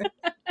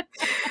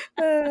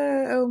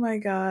 Oh my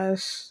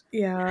gosh.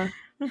 Yeah.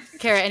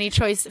 Kara, any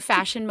choice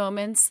fashion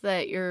moments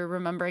that you're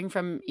remembering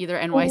from either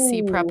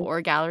NYC Prep or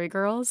Gallery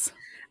Girls?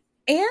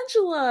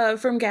 Angela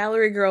from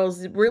Gallery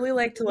Girls really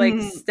liked to like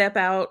step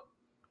out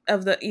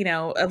of the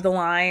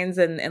lines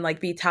and like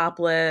be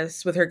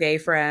topless with her gay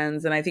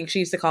friends. And I think she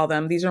used to call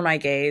them, these are my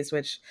gays,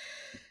 which,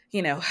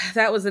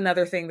 that was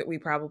another thing that we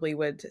probably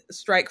would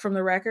strike from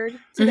the record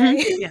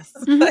today. Yes.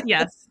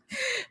 Yes.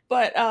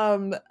 But,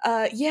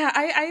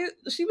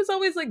 she was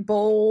always like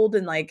bold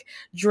and like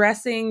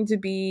dressing to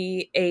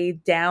be a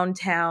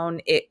downtown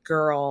it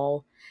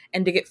girl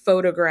and to get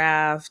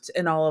photographed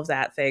and all of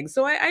that thing.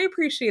 So I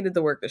appreciated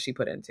the work that she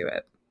put into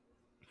it.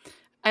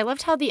 I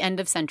loved how the end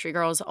of Century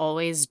Girls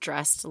always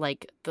dressed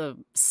like the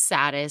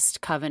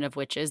saddest coven of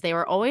witches. They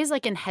were always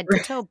like in head to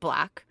toe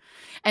black.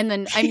 And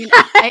then, I mean,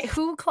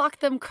 who clocked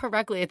them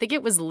correctly? I think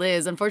it was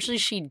Liz. Unfortunately,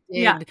 she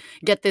did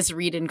get this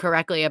read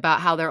incorrectly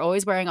about how they're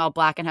always wearing all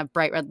black and have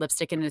bright red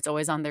lipstick and it's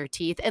always on their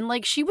teeth. And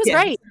like, she was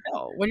right.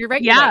 When you're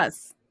right,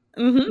 yes.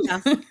 You're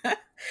right. Yes.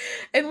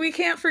 And we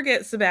can't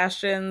forget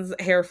Sebastian's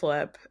hair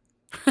flip.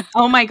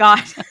 Oh my God.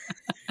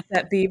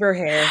 That Bieber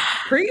hair.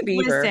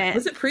 Pre-Bieber.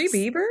 Was it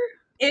pre-Bieber?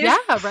 Yeah,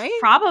 right?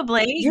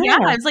 Probably. Yeah.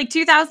 It's like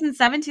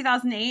 2007,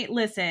 2008.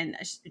 Listen,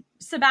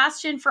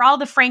 Sebastian, for all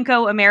the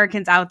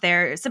Franco-Americans out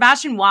there,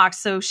 Sebastian walked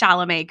so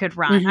Chalamet could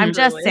run. I'm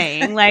just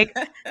saying, like,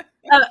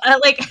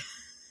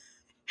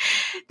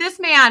 this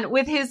man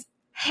with his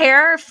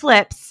hair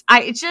flips,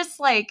 I just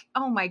like,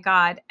 oh my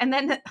God. And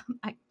then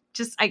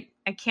I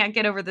can't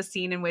get over the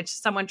scene in which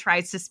someone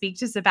tries to speak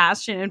to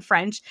Sebastian in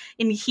French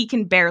and he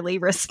can barely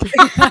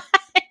respond.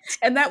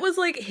 And that was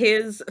like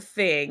his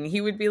thing. He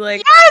would be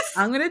like, yes!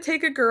 I'm going to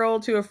take a girl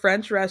to a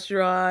French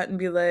restaurant and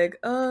be like,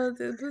 oh,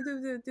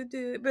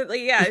 but like,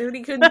 yeah,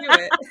 he couldn't do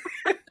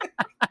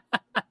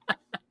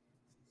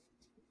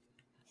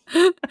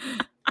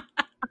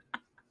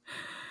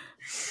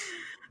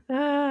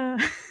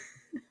it.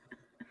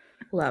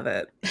 Love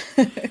it.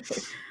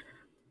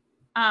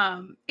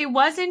 It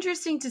was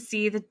interesting to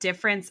see the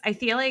difference. I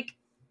feel like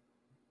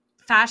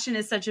fashion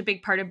is such a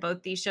big part of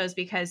both these shows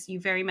because you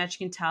very much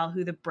can tell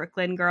who the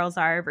Brooklyn girls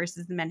are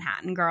versus the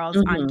Manhattan girls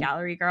on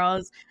Gallery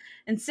Girls.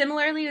 And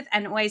similarly with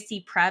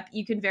NYC Prep,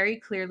 you can very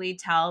clearly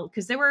tell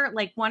because there were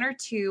like one or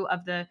two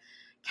of the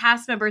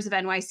cast members of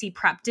NYC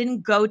Prep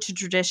didn't go to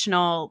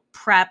traditional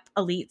prep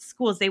elite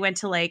schools. They went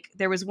to like,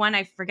 there was one,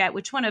 I forget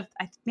which one of,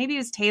 maybe it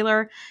was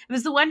Taylor. It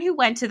was the one who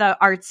went to the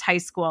arts high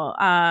school.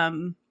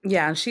 Yeah,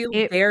 and she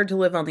dared to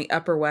live on the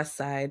Upper West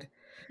Side.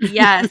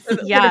 Yes, where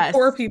the yes.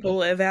 poor people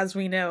live, as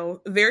we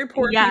know. Very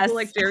poor people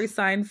like Jerry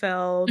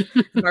Seinfeld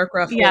and Mark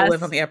Ruffalo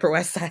live on the Upper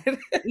West Side.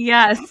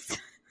 Yes.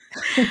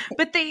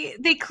 But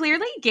they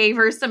clearly gave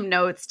her some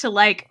notes to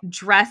like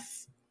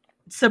dress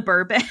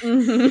suburban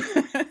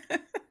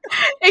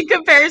in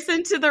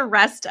comparison to the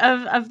rest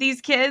of these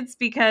kids,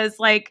 because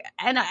like,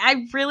 and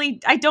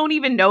I don't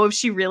even know if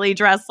she really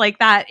dressed like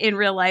that in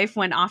real life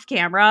when off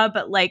camera,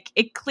 but like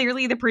it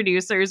clearly the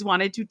producers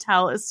wanted to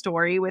tell a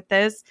story with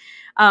this,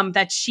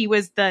 that she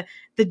was the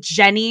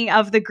Jenny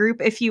of the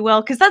group, if you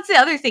will, because that's the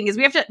other thing is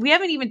we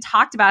haven't even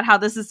talked about how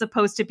this is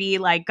supposed to be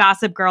like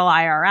Gossip Girl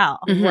IRL.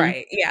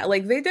 Right. Yeah,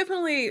 like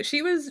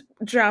she was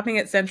dropping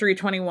at Century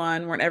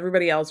 21 when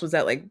everybody else was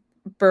at like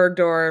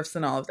Bergdorf's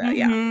and all of that.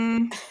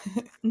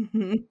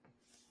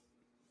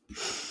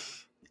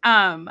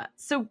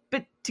 So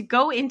but to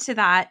go into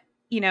that,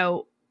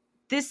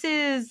 this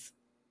is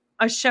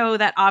a show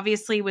that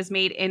obviously was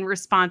made in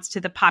response to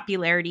the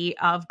popularity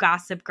of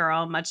Gossip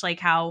Girl, much like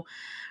how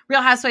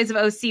Real Housewives of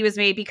OC was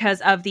made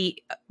because of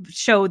the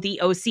show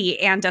The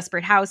OC and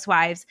Desperate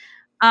Housewives.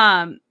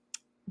 Do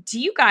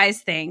you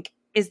guys think,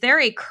 is there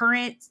a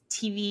current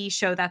TV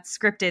show that's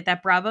scripted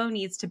that Bravo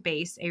needs to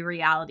base a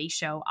reality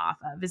show off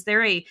of? Is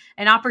there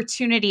an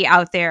opportunity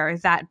out there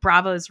that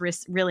Bravo's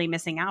really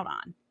missing out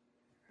on?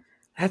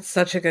 That's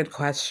such a good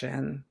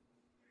question.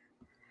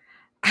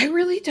 I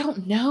really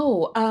don't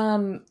know.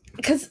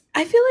 Because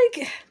I feel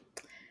like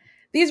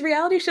these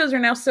reality shows are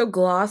now so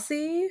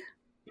glossy.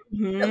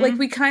 That, like,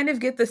 we kind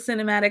of get the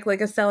cinematic, like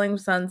a Selling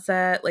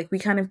Sunset. Like, we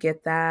kind of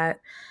get that.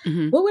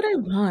 What would I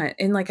want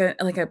in like a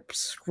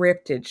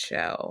scripted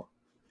show?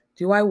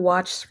 Do I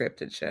watch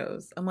scripted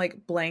shows? I'm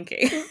like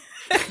blanking.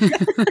 Like,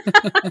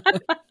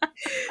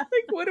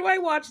 what do I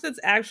watch that's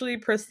actually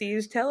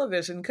prestige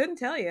television? Couldn't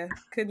tell you.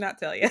 Could not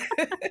tell you.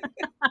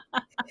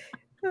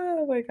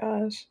 Oh my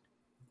gosh.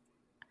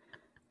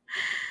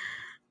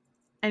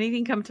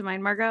 Anything come to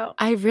mind, Margot?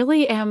 I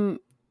really am,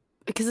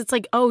 because it's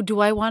like, oh,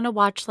 do I want to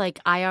watch like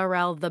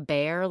IRL The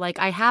Bear? Like,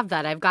 I have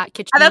that. I've got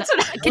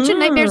Kitchen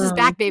Nightmares is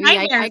back, baby.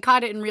 I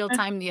caught it in real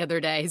time the other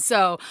day.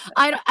 So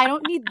I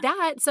don't need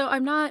that. So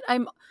I'm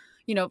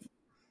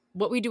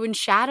What We Do in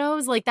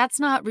Shadows, like that's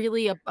not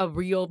really a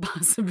real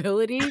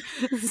possibility.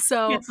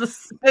 So it's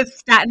a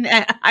Staten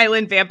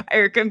Island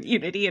vampire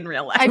community in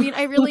real life. I mean,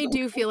 I really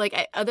do feel like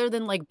other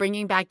than like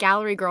bringing back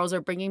Gallery Girls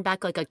or bringing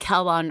back like a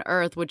Kel on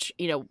Earth, which,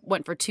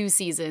 went for 2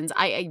 seasons,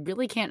 I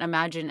really can't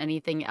imagine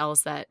anything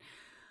else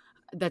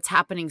that's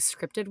happening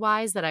scripted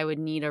wise that I would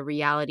need a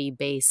reality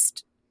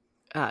based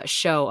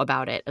show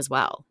about it as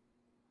well.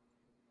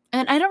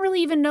 And I don't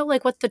really even know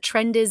like what the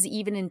trend is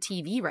even in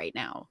TV right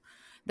now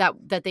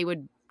that they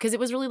would, because it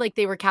was really like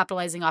they were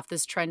capitalizing off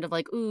this trend of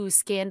like, ooh,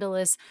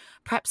 scandalous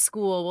prep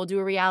school, we'll do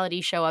a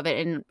reality show of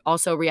it. And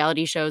also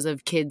reality shows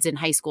of kids in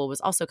high school was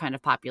also kind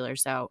of popular.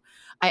 So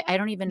I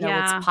don't even know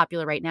what's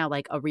popular right now,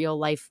 like a real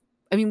life.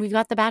 I mean, we've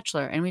got The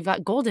Bachelor and we've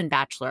got Golden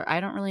Bachelor. I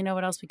don't really know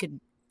what else we could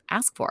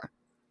ask for.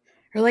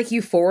 Or like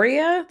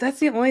Euphoria? That's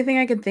the only thing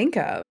I can think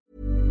of.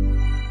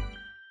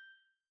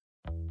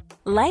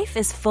 Life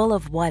is full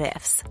of what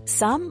ifs.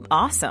 Some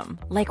awesome,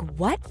 like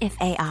what if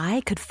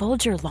AI could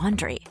fold your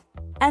laundry?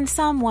 And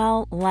some,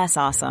 well, less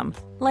awesome,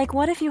 like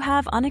what if you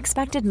have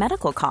unexpected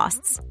medical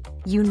costs?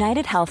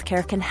 United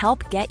Healthcare can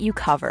help get you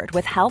covered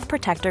with Health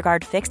Protector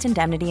Guard fixed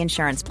indemnity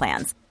insurance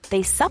plans.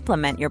 They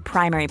supplement your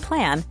primary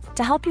plan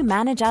to help you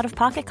manage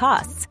out-of-pocket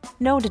costs.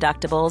 No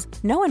deductibles,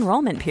 no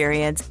enrollment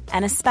periods,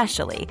 and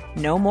especially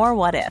no more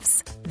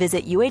what-ifs.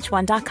 Visit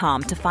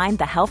uh1.com to find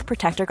the Health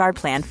Protector Guard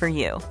plan for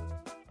you.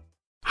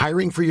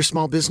 Hiring for your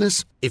small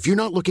business? If you're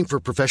not looking for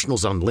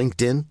professionals on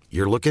LinkedIn,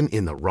 you're looking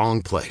in the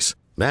wrong place.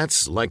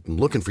 That's like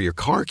looking for your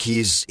car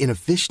keys in a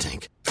fish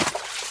tank.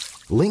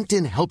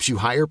 LinkedIn helps you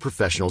hire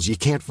professionals you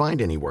can't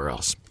find anywhere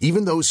else,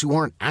 even those who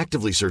aren't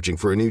actively searching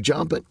for a new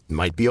job but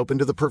might be open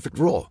to the perfect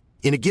role.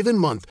 In a given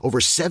month, over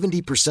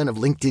 70% of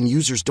LinkedIn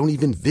users don't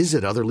even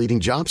visit other leading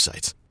job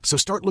sites. So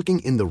start looking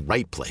in the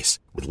right place.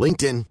 With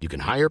LinkedIn, you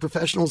can hire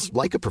professionals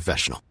like a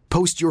professional.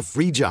 Post your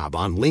free job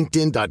on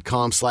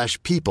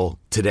linkedin.com/people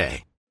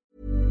today.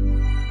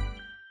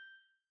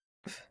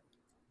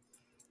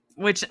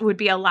 Which would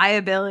be a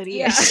liability.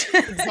 Yeah.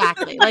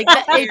 Exactly. Like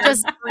it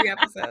just 3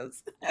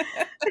 episodes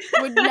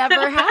would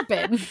never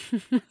happen.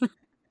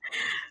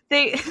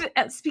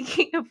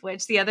 Speaking of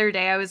which, the other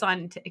day I was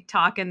on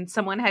TikTok and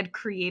someone had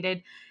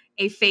created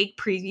a fake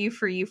preview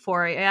for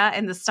Euphoria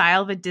in the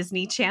style of a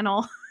Disney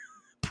Channel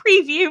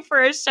preview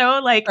for a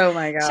show. Like, oh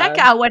my God. Check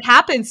out what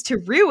happens to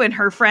Rue and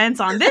her friends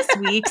on this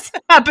week's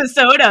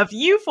episode of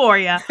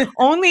Euphoria,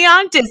 only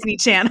on Disney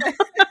Channel.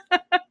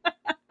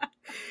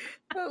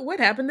 What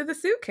happened to the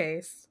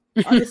suitcase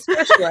on the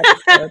special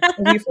episode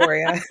of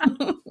Euphoria?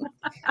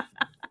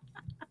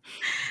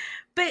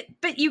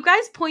 But you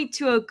guys point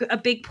to a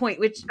big point,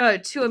 which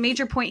to a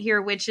major point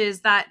here, which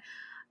is that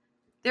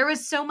there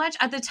was so much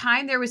at the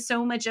time. There was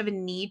so much of a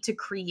need to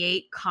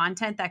create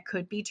content that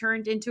could be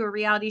turned into a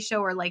reality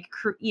show, or like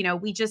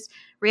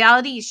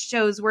reality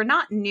shows were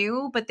not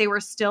new, but they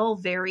were still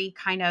very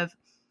kind of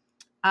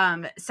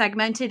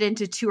segmented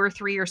into 2 or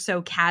 3 or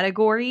so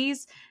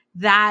categories,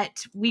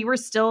 that we were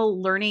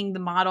still learning the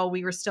model.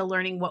 We were still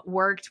learning what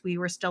worked. We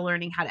were still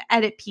learning how to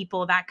edit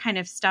people, that kind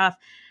of stuff.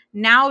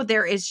 Now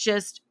there is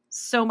just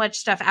so much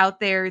stuff out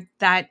there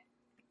that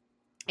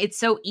it's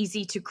so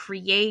easy to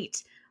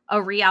create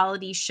a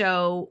reality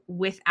show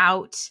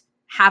without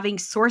having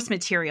source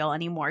material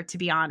anymore, to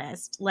be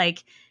honest.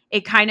 Like,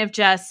 it kind of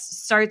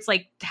just starts,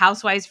 like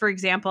Housewives, for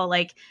example,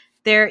 like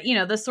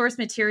the source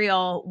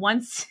material,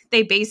 once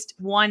they based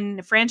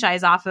one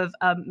franchise off of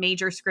a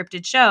major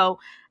scripted show,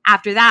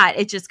 after that,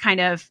 it just kind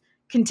of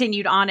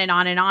continued on and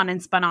on and on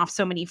and spun off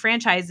so many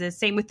franchises.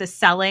 Same with the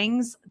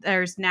Sellings.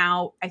 There's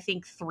now, I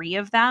think, 3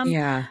 of them.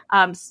 Yeah.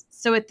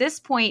 So at this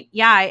point,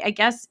 I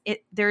guess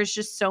there's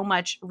just so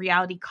much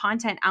reality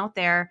content out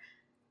there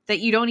that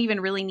you don't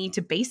even really need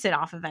to base it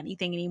off of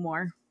anything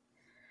anymore.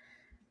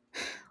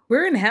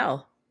 We're in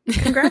hell.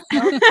 Congrats.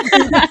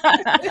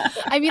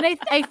 I mean,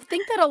 I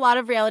think that a lot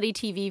of reality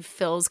TV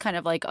fills kind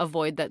of like a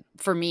void that,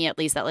 for me at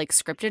least, that like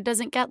scripted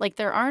doesn't get. Like,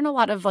 there aren't a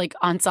lot of like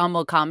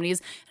ensemble comedies.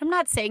 I'm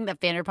not saying that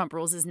Vanderpump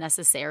Rules is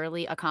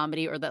necessarily a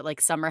comedy or that like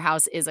Summer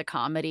House is a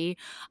comedy.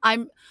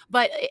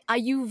 But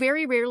you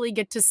very rarely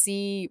get to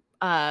see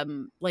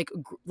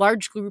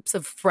large groups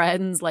of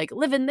friends like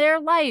living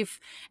their life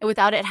and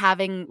without it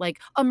having like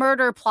a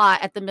murder plot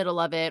at the middle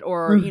of it,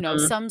 or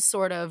some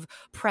sort of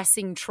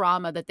pressing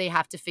trauma that they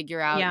have to figure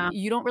out.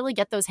 You don't really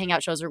get those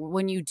hangout shows, or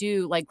when you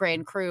do, like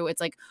Grand Crew, it's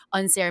like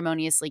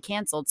unceremoniously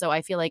canceled. So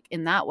I feel like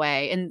in that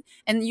way,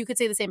 and you could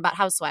say the same about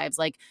Housewives,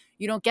 like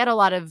you don't get a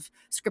lot of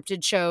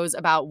scripted shows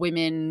about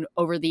women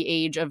over the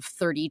age of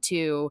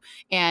 32,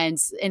 and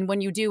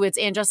when you do, it's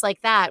And Just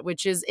Like That,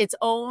 which is its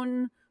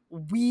own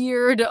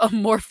weird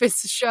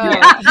amorphous show.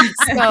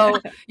 So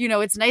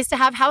it's nice to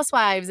have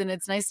Housewives, and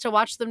it's nice to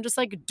watch them just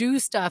like do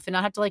stuff and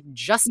not have to like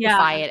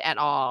justify it at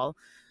all.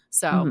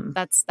 So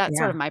that's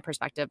sort of my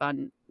perspective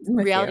on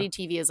reality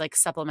TV is like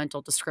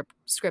supplemental to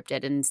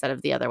scripted instead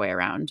of the other way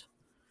around.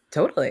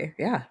 Totally.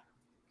 Yeah,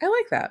 I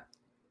like that.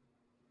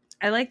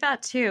 I like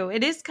that too.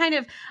 It is kind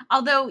of,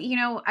 although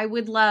I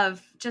would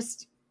love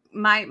just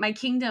my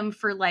kingdom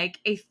for like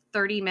a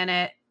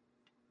 30-minute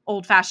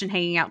old-fashioned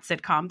hanging out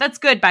sitcom. That's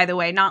good, by the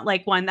way, not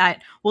like one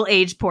that will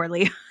age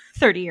poorly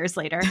 30 years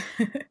later.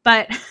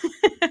 But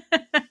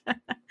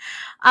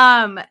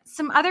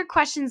some other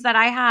questions that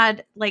I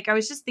had, like I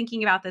was just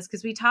thinking about this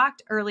because we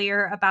talked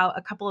earlier about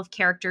a couple of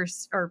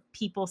characters or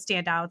people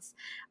standouts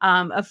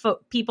of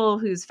people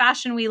whose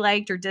fashion we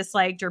liked or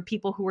disliked, or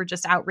people who were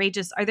just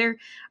outrageous. Are there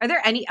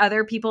any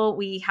other people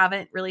we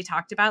haven't really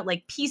talked about?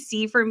 Like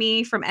PC for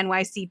me from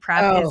NYC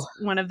Prep is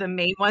one of the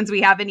main ones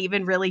we haven't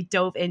even really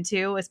dove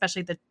into,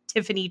 especially the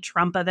Tiffany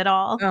Trump of it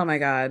all. Oh my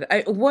God.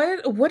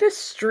 What a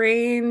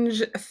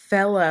strange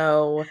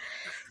fellow.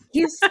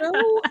 He's so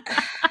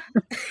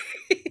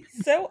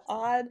he's so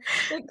odd.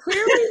 Like,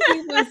 clearly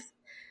he was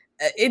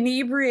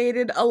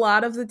inebriated a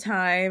lot of the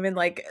time, and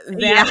like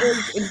that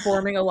was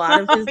informing a lot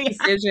of his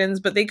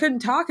decisions, but they couldn't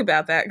talk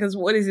about that because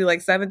what is he,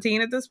 like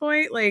 17 at this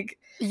point? Like,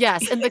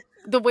 yes, and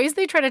the ways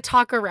they try to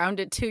talk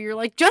around it too, you're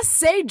like, just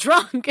say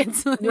drunk.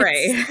 It's so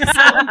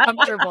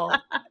uncomfortable.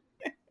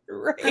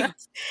 Right.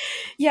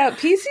 Yeah,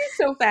 PC's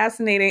so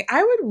fascinating.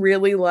 I would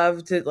really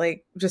love to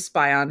like just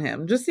spy on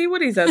him, just see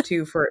what he's up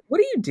to. For what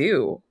do you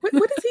do? What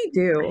does he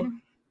do?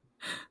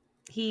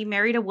 He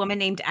married a woman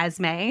named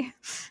Esme. Yeah,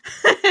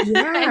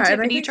 and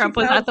Tiffany Trump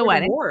was at the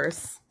wedding.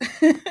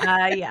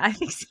 Yeah, I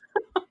think so.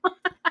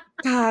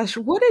 Gosh,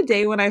 what a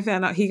day when I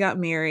found out he got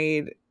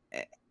married.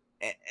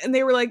 And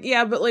they were like,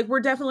 yeah, but like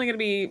we're definitely going to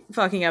be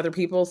fucking other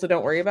people, so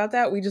don't worry about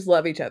that. We just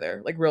love each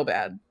other like real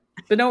bad.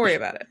 But don't worry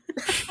about it.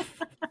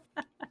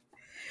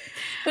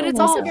 But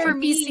it's also a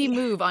PC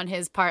move on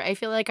his part. I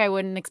feel like I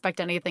wouldn't expect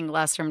anything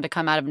less from him to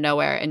come out of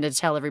nowhere and to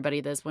tell everybody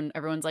this when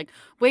everyone's like,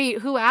 wait,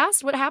 who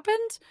asked? What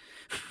happened?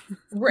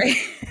 Right.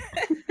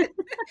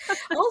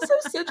 Also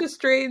such a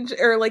strange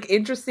or like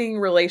interesting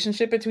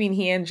relationship between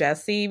he and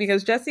Jessie,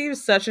 because Jessie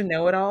was such a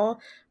know-it-all,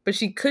 but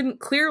she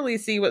couldn't clearly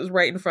see what was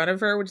right in front of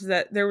her, which is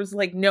that there was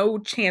like no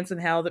chance in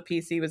hell that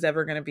PC was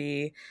ever going to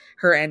be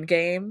her end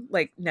game.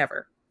 Like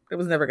never. It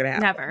was never going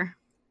to happen.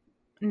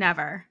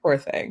 Never. Poor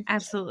thing.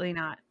 Absolutely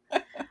not.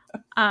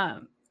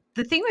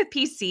 The thing with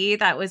PC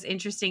that was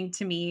interesting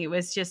to me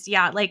was just,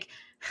 like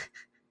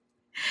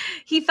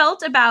he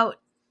felt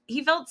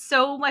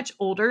so much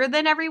older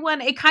than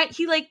everyone.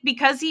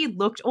 Because he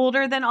looked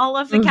older than all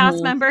of the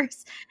cast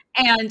members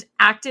and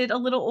acted a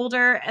little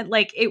older, and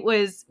like it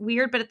was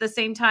weird, but at the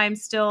same time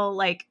still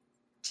like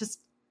just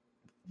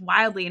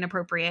wildly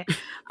inappropriate.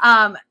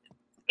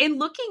 In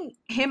looking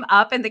him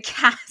up in the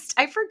cast,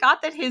 I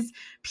forgot that his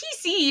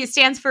PC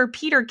stands for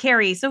Peter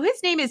Carey. So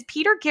his name is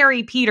Peter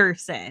Carey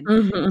Peterson.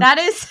 That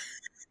is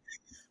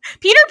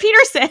Peter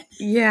Peterson.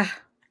 Yeah.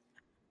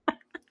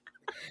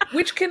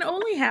 Which can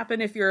only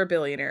happen if you're a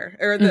billionaire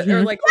or the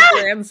the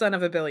grandson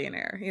of a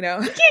billionaire, you know?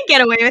 You can't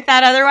get away with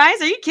that otherwise.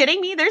 Are you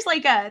kidding me? There's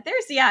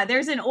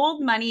there's an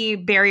old money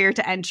barrier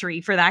to entry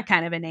for that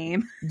kind of a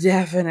name.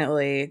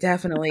 Definitely.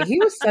 He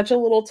was such a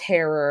little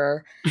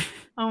terror.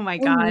 Oh my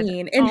God.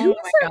 Mean. And who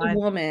was that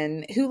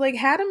woman who like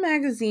had a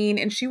magazine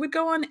and she would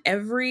go on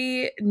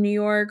every New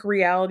York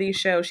reality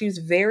show? She was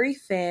very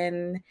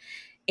thin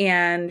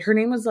and her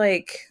name was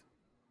like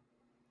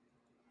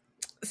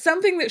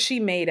something that she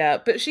made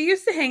up, but she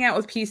used to hang out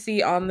with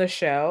PC on the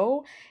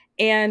show,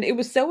 and it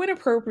was so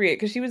inappropriate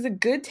because she was a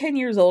good 10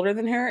 years older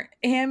than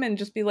him, and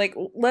just be like,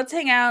 let's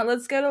hang out,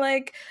 let's go to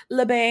like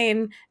La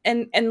Bain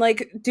and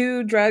like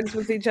do drugs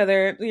with each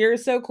other. You're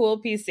so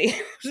cool, PC.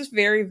 Just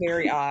very,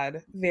 very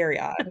odd. Very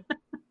odd.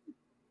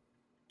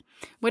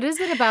 What is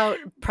it about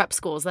prep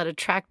schools that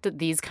attract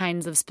these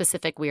kinds of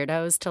specific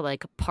weirdos to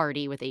like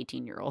party with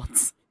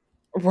 18-year-olds?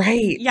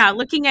 Right. Yeah,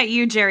 looking at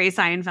you, Jerry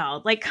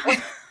Seinfeld. Like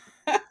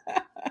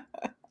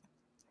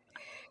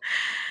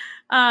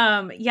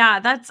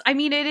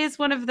it is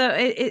one of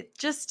the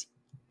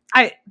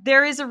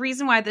there is a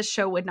reason why this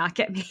show would not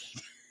get made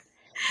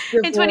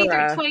in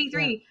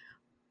 2023.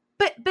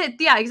 Yeah.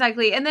 But yeah,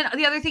 exactly. And then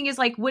the other thing is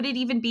like, would it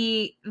even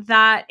be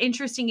that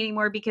interesting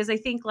anymore? Because I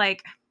think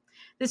like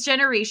this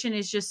generation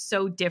is just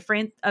so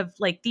different of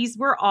like these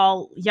were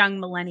all young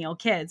millennial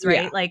kids,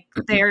 right? Yeah. Like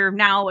they're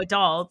now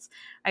adults.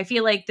 I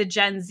feel like their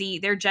Gen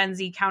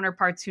Z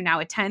counterparts who now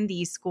attend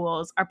these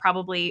schools are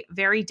probably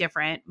very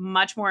different,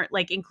 much more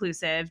like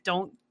inclusive,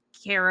 don't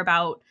care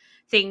about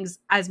things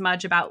as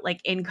much about like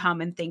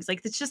income and things.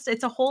 Like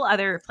it's a whole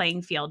other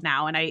playing field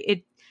now.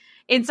 And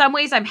in some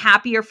ways I'm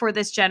happier for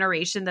this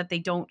generation that they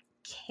don't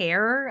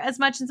care as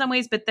much in some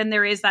ways, but then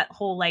there is that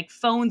whole like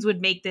phones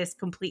would make this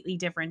completely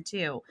different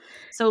too.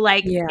 So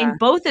like in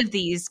both of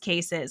these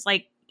cases,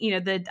 like, you know,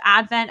 the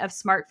advent of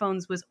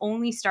smartphones was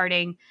only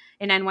starting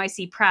in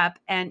NYC prep,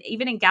 and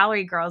even in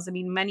Gallery Girls, I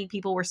mean, many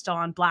people were still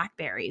on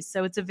Blackberries.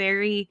 So it's a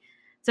very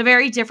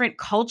different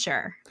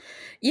culture.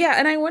 Yeah,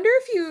 and I wonder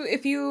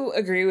if you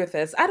agree with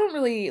this. I don't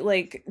really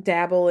like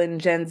dabble in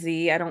Gen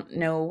Z. I don't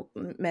know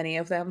many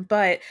of them,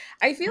 but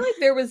I feel like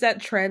there was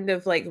that trend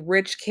of like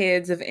rich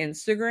kids of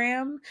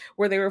Instagram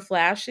where they were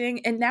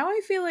flashing, and now I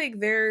feel like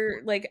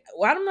they're like,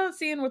 well, I'm not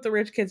seeing what the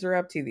rich kids are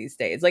up to these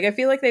days. Like I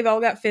feel like they've all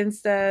got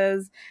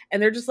Finstas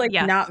and they're just like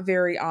not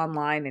very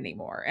online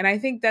anymore. And I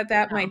think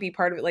that might be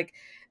part of it. Like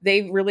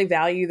they really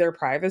value their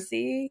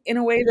privacy in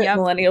a way that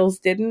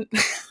millennials didn't.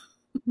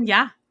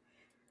 Yeah.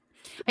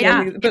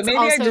 But maybe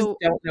I just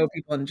don't know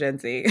people in Gen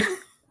Z.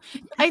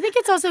 I think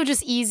it's also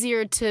just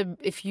easier to,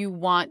 if you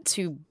want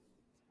to,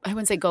 I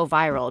wouldn't say go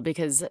viral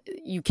because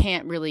you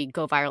can't really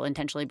go viral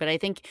intentionally, but I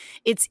think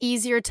it's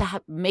easier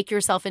to make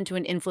yourself into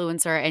an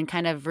influencer and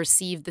kind of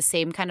receive the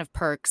same kind of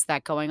perks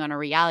that going on a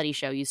reality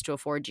show used to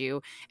afford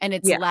you. And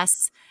it's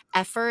less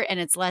effort and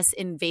it's less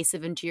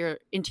invasive into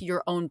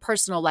your own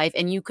personal life.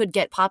 And you could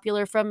get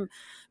popular from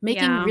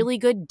making really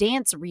good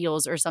dance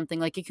reels or something.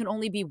 Like it can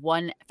only be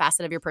one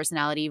facet of your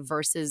personality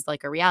versus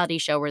like a reality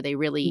show where they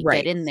really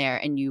get in there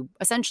and you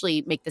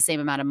essentially make the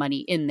same amount of money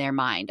in their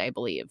mind, I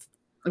believe.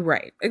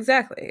 Right.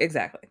 Exactly.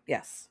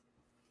 Yes.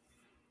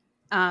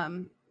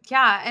 And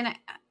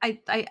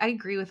I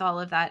agree with all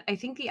of that. I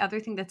think the other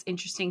thing that's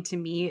interesting to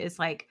me is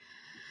like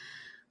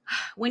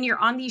when you're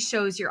on these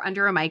shows, you're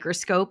under a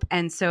microscope.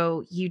 And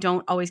so you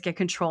don't always get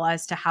control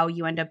as to how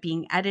you end up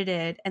being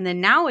edited. And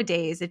then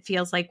nowadays it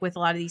feels like with a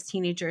lot of these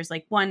teenagers,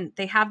 like one,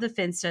 they have the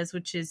Finstas,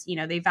 which is, you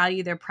know, they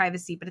value their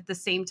privacy, but at the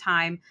same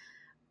time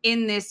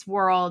in this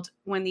world,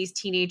 when these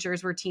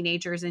teenagers were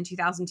teenagers in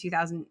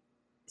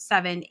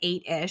 2007,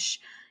 8-ish,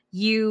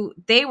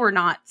 they were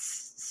not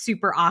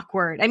super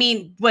awkward. I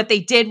mean, what they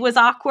did was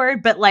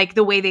awkward, but like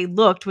the way they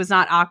looked was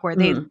not awkward.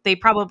 They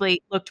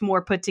probably looked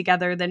more put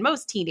together than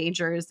most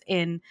teenagers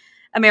in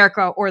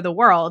America or the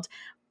world.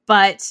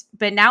 But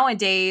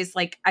nowadays,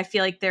 like I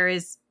feel like there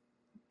is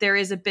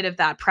a bit of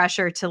that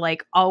pressure to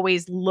like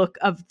always look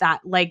of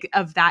that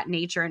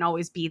nature and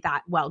always be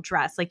that well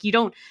dressed. Like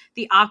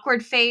the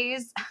awkward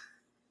phase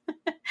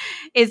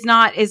is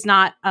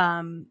not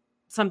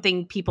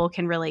something people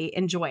can really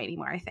enjoy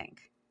anymore, I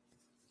think.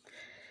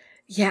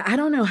 Yeah, I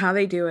don't know how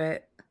they do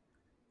it.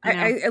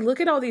 I look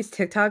at all these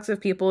TikToks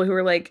of people who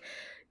are like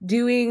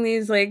doing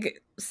these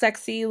like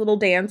sexy little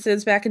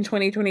dances back in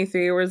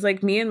 2023, where it's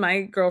like me and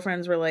my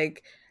girlfriends were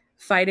like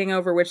fighting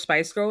over which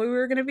Spice Girl we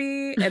were going to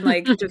be and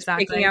like just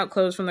picking out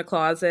clothes from the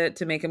closet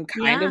to make them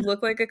kind of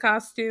look like a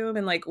costume.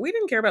 And like, we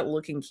didn't care about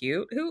looking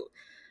cute.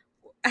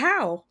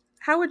 How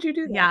would you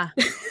do that?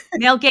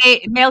 Yeah.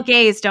 Male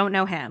gays don't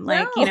know him.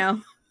 Like, you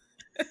know.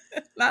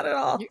 Not at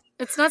all.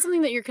 It's not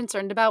something that you're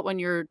concerned about when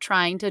you're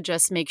trying to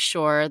just make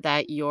sure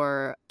that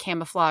your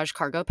camouflage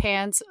cargo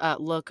pants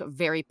look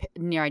very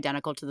near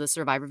identical to the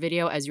Survivor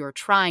video as you're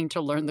trying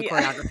to learn the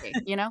choreography.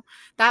 You know,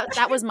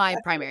 that was my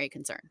primary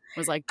concern.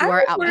 Was like, do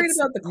our outfits worried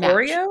about the match?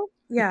 choreo?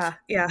 Yeah.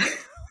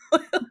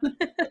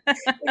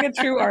 Like a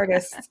true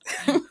artist.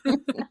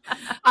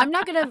 I'm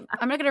not gonna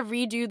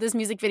redo this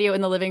music video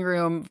in the living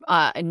room,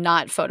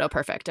 not photo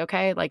perfect.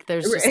 Okay, like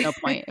there's just no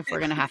point if we're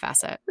gonna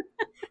half-ass it.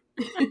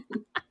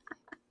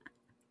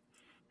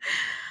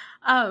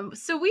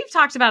 So we've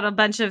talked about a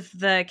bunch of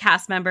the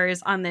cast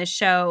members on this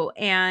show,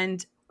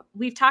 and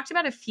we've talked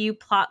about a few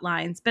plot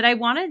lines, but I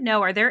want to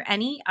know, are there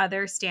any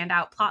other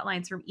standout plot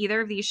lines from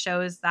either of these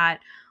shows that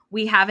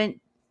we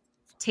haven't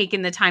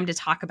taken the time to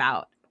talk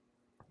about?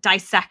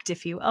 Dissect,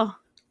 if you will.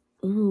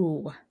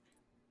 Ooh.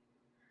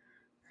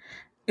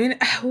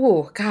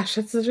 Oh gosh,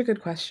 that's such a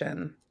good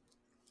question.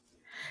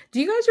 Do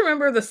you guys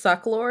remember the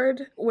Suck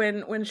Lord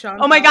when Sean?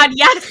 Oh my God,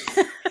 yes.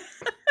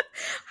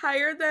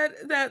 Hired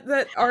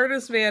that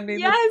artist man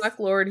named the Suck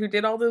Lord who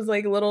did all those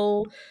like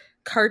little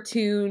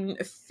cartoon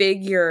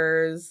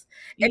figures,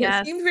 and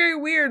it seemed very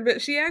weird,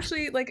 but she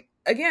actually, like,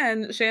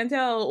 again,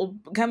 Chantel will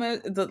come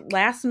at the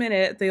last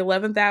minute, the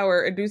 11th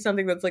hour, and do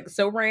something that's like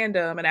so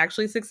random and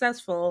actually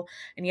successful,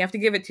 and you have to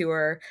give it to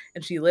her,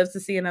 and she lives to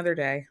see another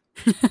day.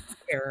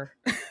 Error.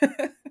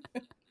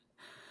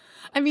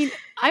 I mean,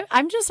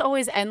 I'm just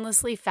always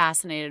endlessly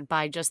fascinated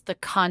by just the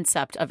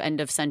concept of end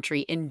of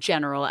century in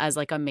general as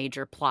like a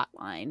major plot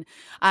line.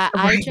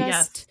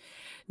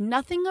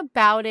 Nothing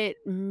about it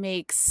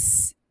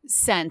makes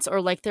sense,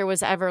 or like there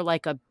was ever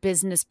like a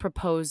business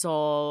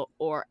proposal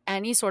or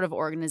any sort of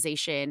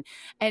organization,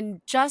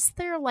 and just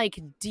their like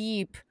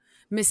deep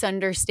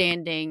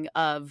misunderstanding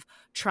of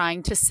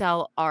trying to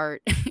sell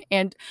art.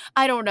 And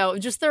I don't know,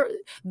 just the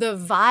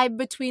vibe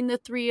between the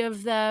three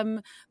of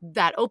them.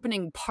 That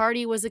opening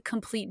party was a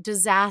complete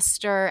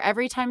disaster.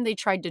 Every time they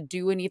tried to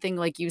do anything,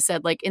 like you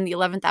said, like in the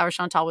 11th hour,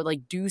 Chantal would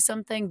like do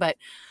something, but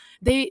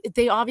they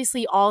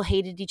obviously all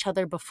hated each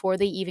other before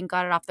they even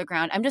got it off the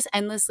ground. I'm just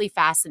endlessly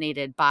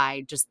fascinated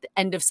by just the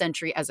end of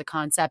century as a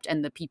concept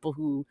and the people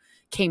who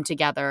came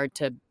together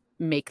to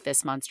make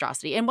this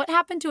monstrosity. And what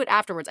happened to it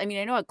afterwards? I mean,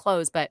 I know it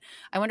closed, but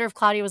I wonder if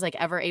Claudia was like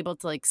ever able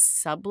to like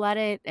sublet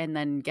it and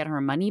then get her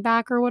money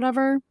back or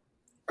whatever.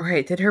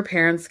 Right. Did her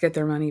parents get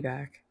their money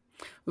back?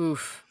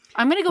 Oof.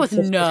 I'm gonna go with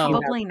no.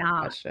 Probably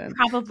not.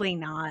 Probably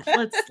not.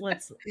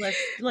 Let's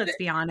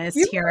be honest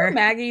here.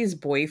 Maggie's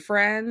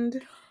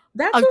boyfriend.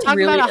 That's talking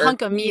really about a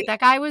hunk of meat. That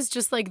guy was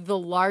just like the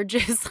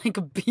largest, like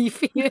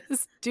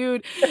beefiest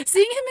dude.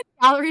 Seeing him in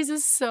galleries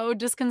is so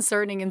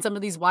disconcerting in some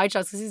of these wide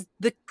shots because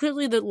he's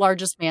clearly the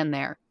largest man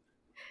there.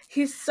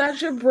 He's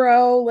such a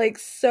bro, like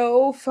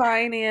so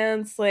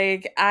finance.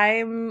 Like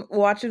I'm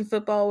watching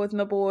football with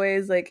my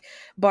boys, like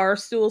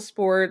barstool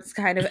sports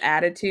kind of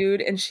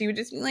attitude, and she would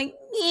just be like,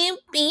 "Yeah,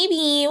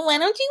 baby, why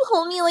don't you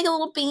hold me like a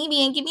little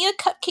baby and give me a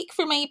cupcake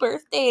for my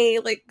birthday?"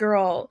 Like,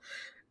 girl,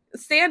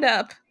 stand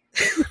up.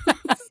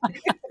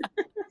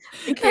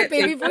 That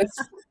baby voice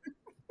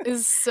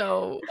is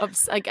so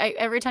like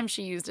every time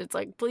she used it, it's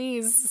like,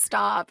 please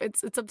stop.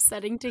 It's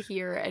upsetting to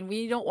hear, and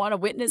we don't want to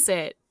witness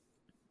it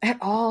at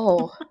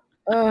all.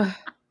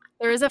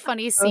 There is a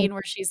funny scene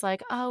where she's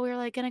like, "Oh, we're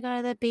like gonna go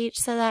to the beach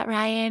so that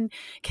Ryan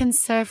can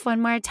surf one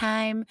more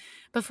time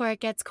before it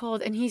gets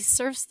cold," and he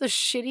surfs the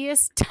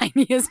shittiest,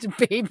 tiniest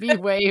baby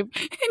wave,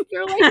 and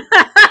you're like,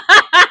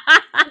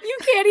 you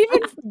can't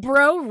even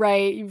bro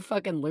right, you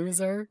fucking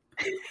loser.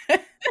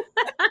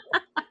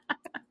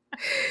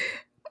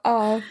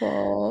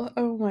 Awful.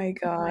 Oh my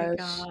gosh.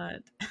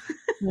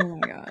 Oh my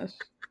gosh.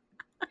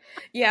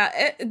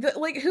 Yeah,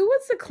 like who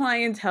was the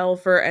clientele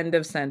for end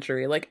of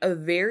century? Like a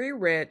very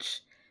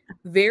rich,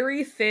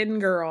 very thin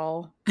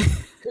girl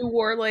who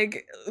wore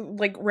like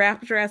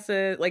wrap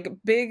dresses, like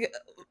big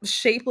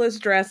shapeless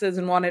dresses,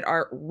 and wanted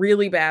art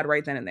really bad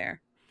right then and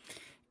there.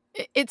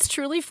 It's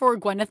truly for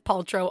Gwyneth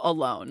Paltrow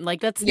alone. Like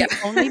that's the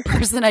only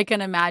person I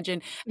can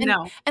imagine.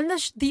 And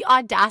the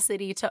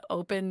audacity to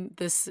open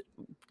this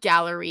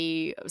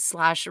gallery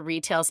 /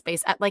 retail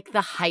space at like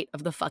the height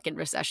of the fucking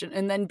recession,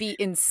 and then be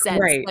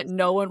incensed that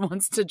no one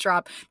wants to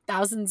drop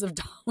thousands of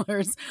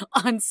dollars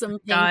on some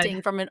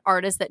painting from an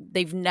artist that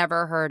they've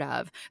never heard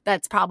of.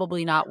 That's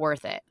probably not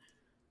worth it.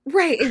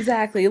 Right,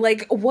 exactly.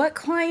 Like what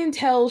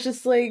clientele's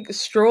just like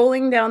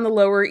strolling down the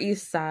Lower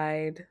East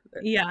Side?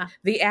 Yeah.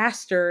 The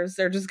Astors,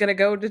 they're just going to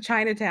go to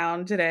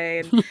Chinatown today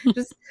and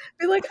just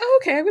be like, oh,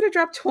 okay, I'm going to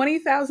drop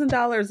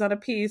 $20,000 on a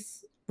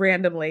piece,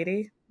 random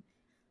lady.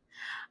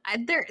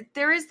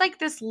 There is like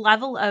this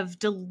level of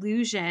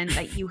delusion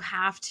that you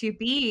have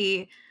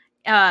to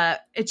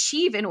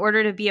achieve in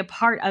order to be a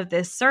part of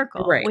this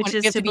circle, which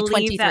is to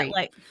believe that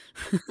like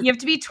you have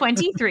to be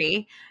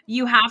 23.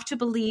 You have to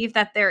believe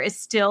that there is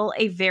still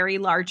a very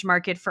large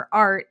market for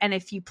art, and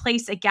if you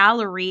place a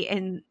gallery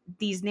in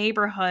these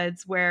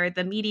neighborhoods where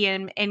the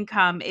median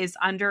income is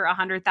under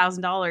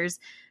 $100,000,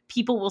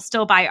 people will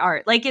still buy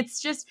art. Like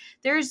it's just,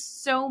 there's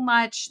so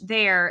much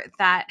there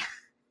that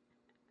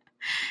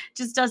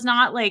just does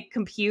not like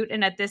compute.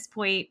 And at this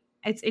point,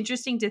 it's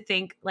interesting to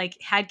think, like,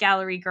 had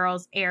Gallery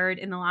Girls aired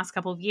in the last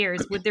couple of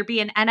years, would there be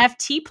an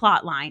NFT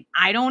plot line?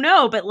 I don't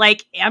know, but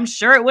like, I'm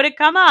sure it would have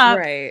come up.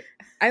 Right.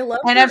 I love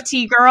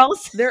NFT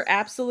girls. Their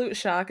absolute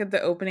shock at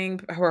the opening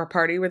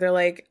party where they're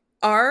like,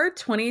 our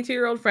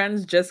 22-year-old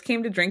friends just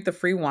came to drink the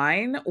free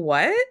wine.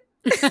 What?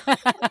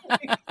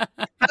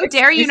 How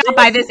dare you not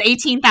buy this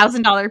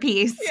 $18,000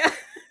 piece? Yeah.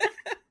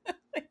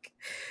 Like,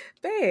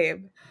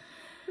 babe,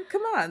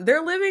 come on.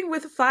 They're living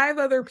with 5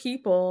 other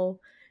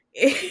people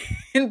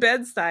in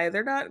Bed-Stuy.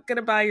 They're not going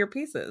to buy your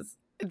pieces.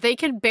 They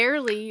can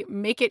barely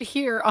make it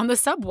here on the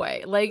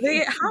subway. Like,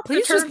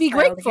 please the just be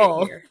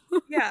grateful.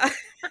 Yeah.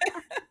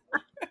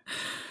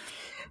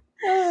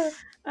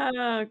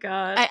 Oh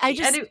God.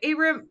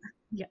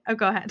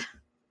 Go ahead.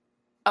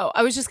 Oh,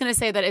 I was just going to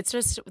say that it's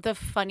just the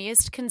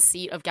funniest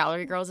conceit of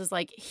Gallery Girls is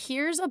like,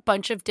 here's a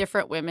bunch of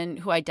different women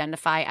who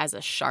identify as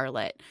a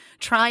Charlotte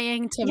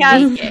trying to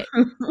make it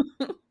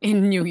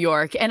in New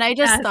York. And I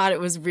just thought it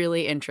was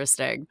really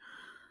interesting.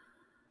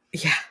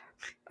 Yeah.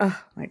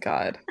 Oh my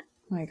God.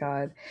 My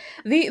God.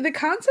 The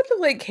concept of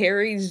like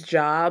Carrie's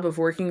job of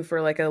working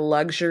for like a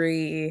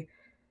luxury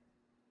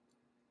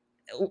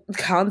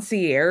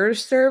concierge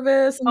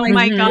service. Oh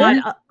my God.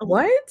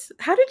 What?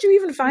 How did you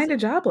even find a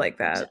job like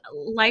that?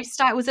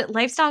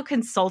 Lifestyle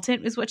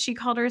consultant is what she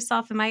called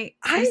herself. Something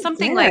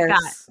guess. like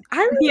that.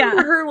 I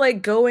remember her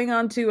like going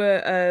onto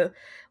a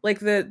like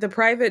the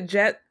private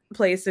jet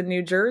place in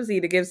New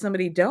Jersey to give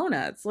somebody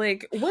donuts.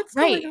 Like, what's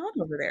going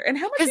on over there? And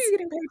how much are you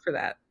getting paid for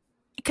that?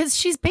 Because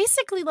she's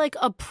basically like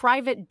a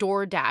private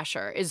door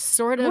dasher is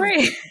sort of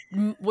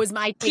was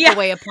my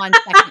takeaway upon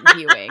second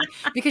viewing.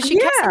 Because she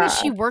kept saying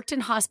she worked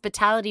in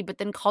hospitality, but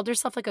then called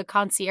herself like a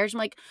concierge. I'm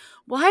like,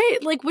 why?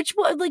 Like, which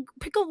one? Like,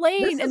 pick a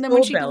lane. And then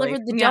when she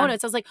delivered the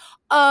donuts, I was like,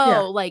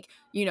 like,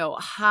 you know,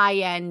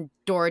 high-end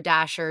door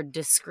dasher,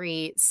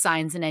 discreet,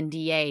 signs an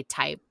NDA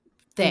type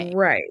thing.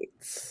 Right.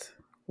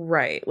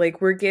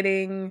 Like, we're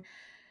getting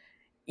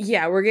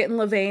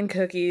Levain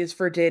cookies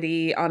for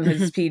Diddy on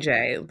his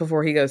PJ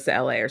before he goes to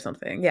LA or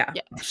something. Yeah.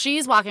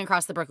 She's walking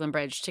across the Brooklyn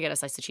Bridge to get a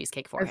slice of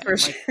cheesecake for him.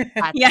 Sure.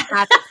 Like,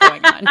 that's what's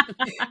going on.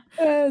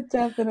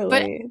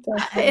 Definitely.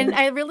 And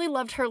I really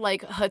loved her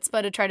like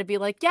chutzpah to try to be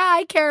like, yeah,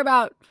 I care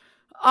about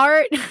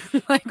art.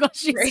 Like,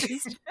 she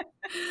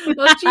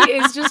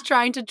is just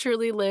trying to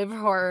truly live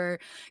her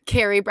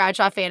Carrie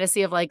Bradshaw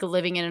fantasy of like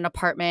living in an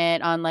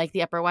apartment on like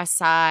the Upper West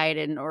Side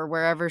or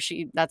wherever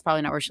that's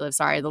probably not where she lives.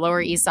 Sorry. The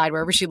Lower East Side,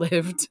 wherever she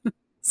lived.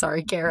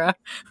 Sorry, Kara.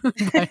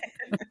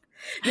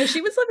 No,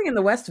 she was living in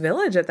the West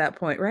Village at that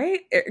point, right?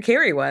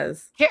 Carrie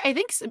was. I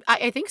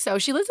think so.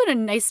 She lives in a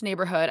nice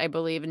neighborhood, I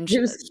believe. And she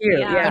was cute.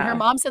 Yeah. And her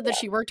mom said that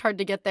she worked hard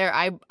to get there.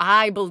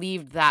 I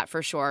believed that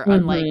for sure.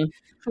 Unlike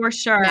for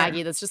sure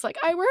Maggie, that's just like,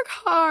 I work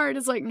hard.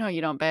 It's like, no,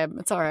 you don't, babe.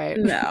 It's all right.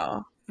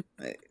 No.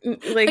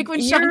 Like when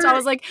Chantal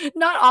was like,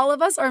 not all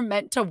of us are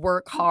meant to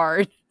work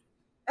hard.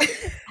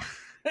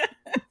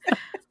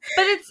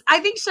 But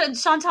I think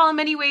Chantal in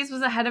many ways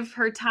was ahead of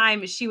her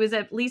time. She was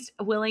at least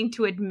willing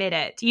to admit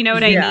it. You know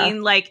what I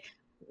mean? Like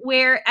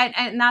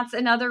and that's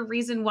another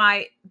reason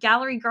why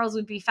Gallery Girls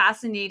would be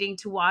fascinating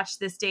to watch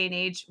this day and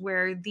age,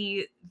 where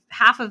the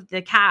half of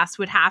the cast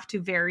would have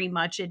to very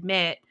much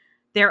admit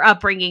their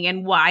upbringing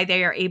and why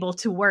they are able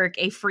to work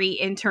a free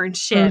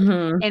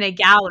internship in a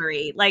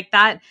gallery like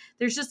that.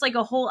 There's just like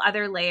a whole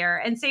other layer.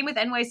 And same with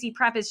NYC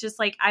Prep. It's just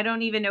like, I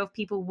don't even know if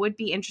people would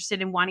be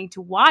interested in wanting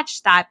to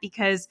watch that,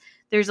 because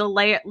there's a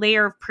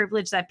layer of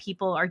privilege that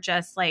people are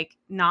just like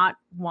not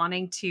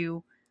wanting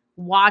to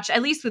watch,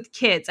 at least with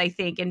kids, I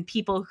think. And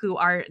people who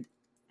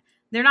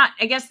they're not,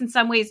 I guess in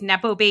some ways,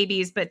 Nepo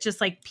babies, but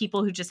just like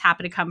people who just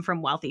happen to come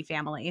from wealthy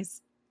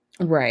families.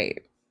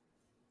 Right.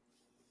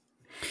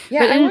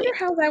 Yeah, I wonder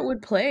how that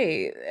would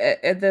play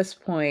at this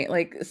point.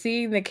 Like,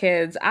 seeing the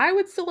kids, I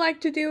would still like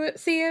to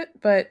see it,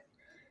 but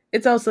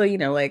it's also, you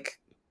know, like,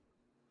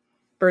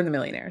 burn the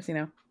millionaires, you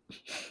know?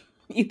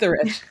 Eat the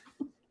rich.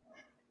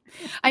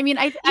 I mean,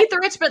 eat the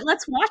rich, but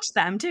let's watch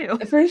them too.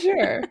 For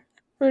sure.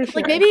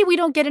 Like, maybe we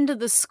don't get into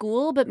the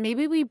school, but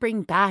maybe we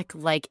bring back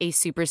like a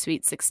Super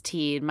Sweet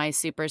 16, My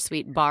Super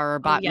Sweet Bar or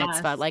Bat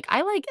Mitzvah. Like,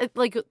 I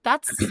like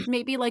that's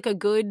maybe like a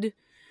good,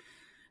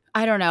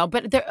 I don't know,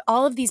 but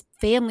all of these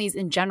families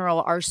in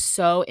general are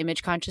so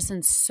image conscious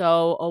and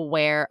so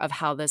aware of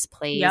how this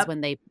plays when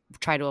they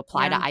try to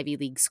apply to Ivy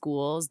League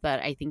schools,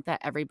 that I think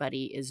that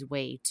everybody is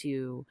way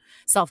too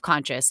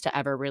self-conscious to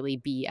ever really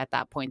be at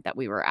that point that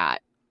we were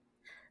at.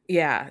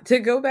 Yeah, to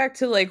go back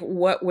to like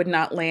what would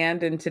not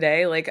land in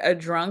today, like a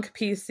drunk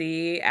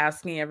PC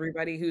asking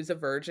everybody who's a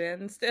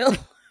virgin still.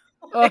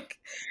 Like,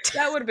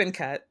 that would have been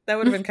cut. That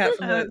would have been cut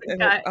from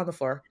on the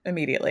floor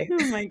immediately.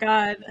 Oh my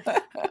God.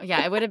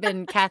 Yeah, it would have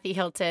been Kathy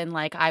Hilton.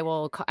 Like, I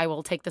will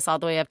take this all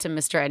the way up to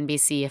Mr.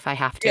 NBC if I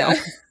have to. Yeah.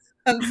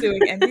 I'm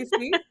suing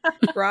NBC.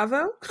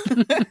 Bravo.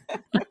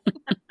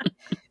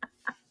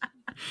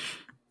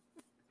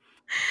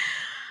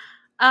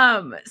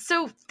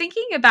 So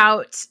thinking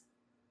about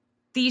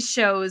these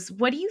shows,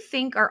 what do you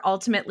think are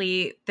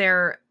ultimately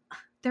their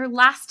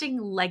lasting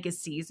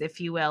legacies, if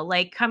you will?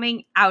 Like,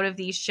 coming out of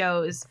these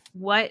shows,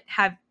 what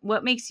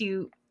makes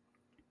you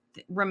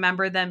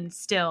remember them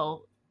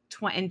still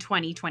in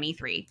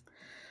 2023?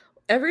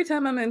 Every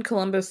time I'm in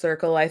Columbus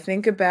Circle, I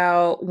think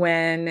about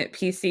when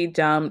PC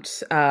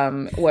dumped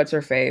what's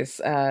her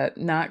face,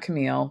 not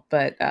Camille,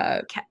 but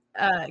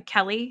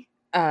Kelly.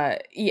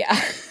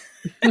 Yeah.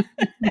 And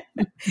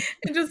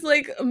just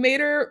like played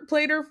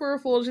her for a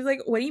fool. She's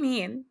like, what do you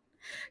mean?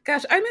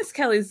 Gosh, I miss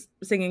Kelly's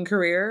singing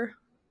career.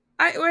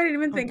 I didn't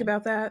even think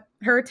about that.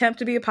 Her attempt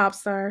to be a pop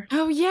star.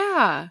 Oh,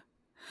 yeah.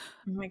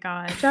 Oh my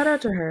God. Shout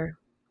out to her.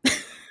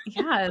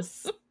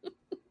 Yes.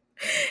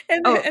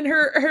 And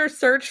her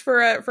search for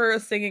a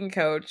singing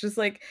coach, just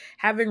like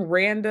having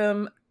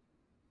random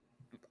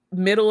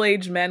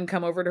middle-aged men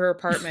come over to her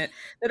apartment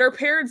that her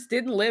parents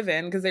didn't live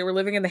in because they were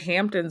living in the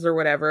Hamptons or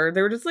whatever.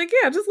 They were just like,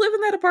 yeah, just live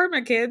in that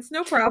apartment, kids.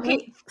 No problem.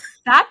 Okay,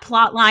 that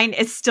plot line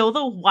is still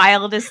the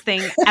wildest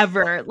thing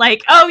ever.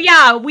 Like, oh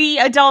yeah, we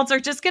adults are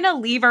just going to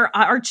leave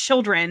our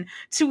children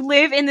to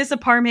live in this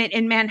apartment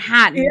in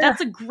Manhattan. Yeah. That's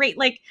a great,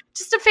 like,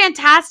 just a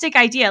fantastic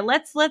idea.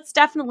 Let's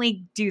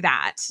definitely do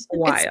that.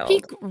 Wild.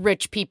 It's peak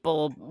rich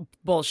people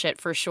bullshit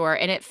for sure.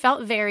 And it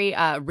felt very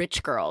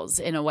Rich Girls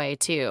in a way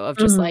too, of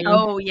just like,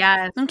 oh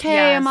yes. Okay,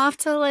 yes. I'm off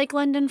to like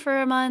London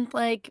for a month.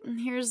 Like,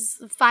 here's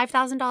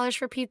 $5,000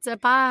 for pizza.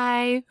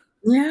 Bye.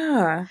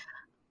 Yeah.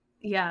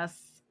 Yes.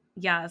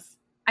 Yes.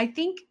 I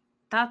think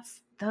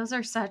those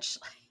are such.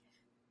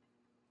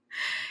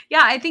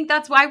 Yeah, I think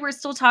that's why we're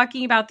still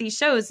talking about these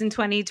shows in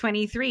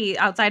 2023,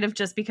 outside of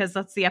just because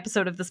that's the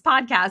episode of this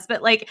podcast.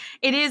 But like,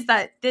 it is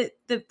that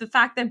the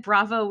fact that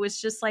Bravo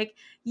was just like,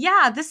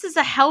 yeah, this is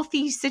a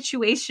healthy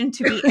situation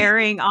to be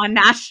airing on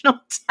national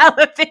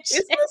television.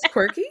 Isn't this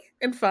quirky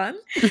and fun?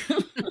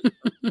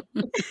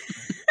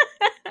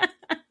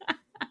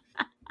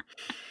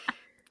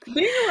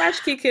 Being a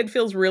latchkey kid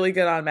feels really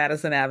good on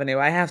Madison Avenue,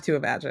 I have to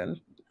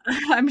imagine.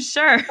 I'm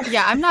sure.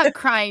 Yeah, I'm not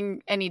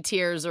crying any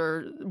tears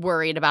or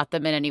worried about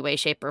them in any way,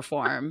 shape, or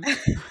form.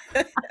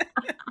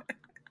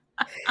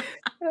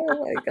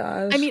 Oh my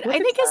gosh. I mean, I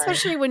think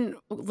especially when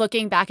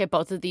looking back at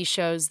both of these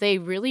shows, they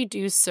really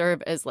do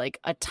serve as like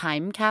a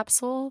time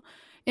capsule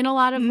in a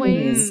lot of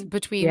ways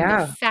between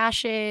the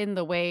fashion,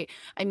 the way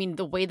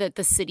that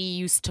the city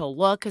used to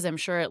look, because I'm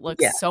sure it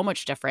looks so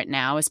much different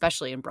now,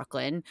 especially in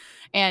Brooklyn.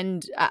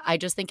 And I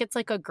just think it's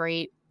like a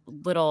great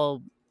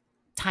little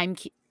time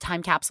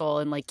capsule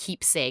and like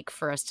keepsake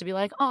for us to be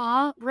like,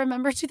 aw,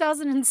 remember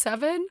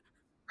 2007?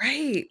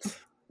 Right.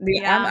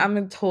 Yeah.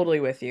 I'm totally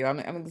with you. I'm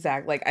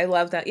exact. Like, I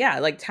love that. Yeah.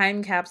 Like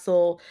time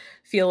capsule,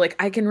 feel like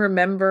I can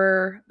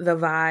remember the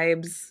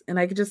vibes and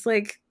I could just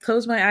like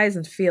close my eyes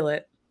and feel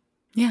it.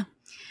 Yeah.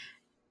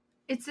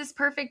 It's this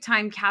perfect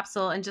time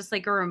capsule and just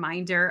like a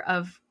reminder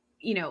of,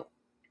 you know,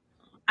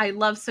 I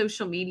love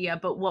social media,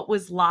 but what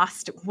was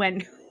lost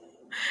when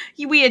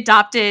we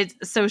adopted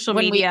social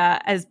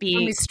media as being.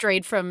 When we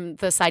strayed from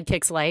the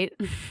Sidekick's light.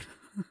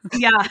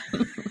 Yeah.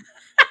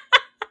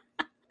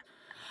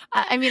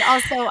 I mean,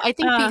 also, I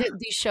think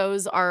these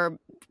shows are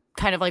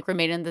kind of like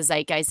remain in the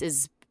zeitgeist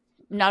is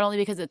not only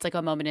because it's like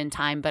a moment in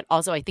time, but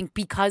also I think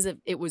because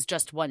it was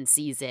just one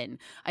season.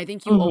 I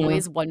think you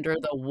always wonder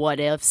the what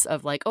ifs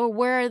of like, oh,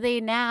 where are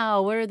they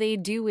now? What are they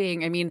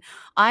doing? I mean,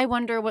 I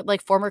wonder what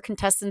like former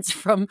contestants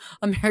from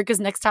America's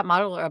Next Top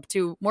Model are up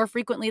to more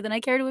frequently than I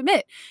care to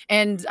admit.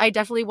 And I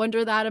definitely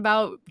wonder that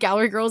about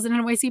Gallery Girls in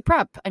NYC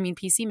Prep. I mean,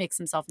 PC makes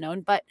himself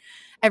known, but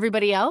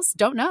everybody else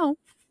don't know.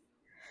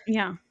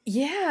 Yeah.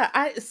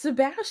 Yeah.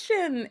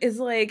 Sebastian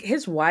is like,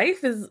 his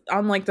wife is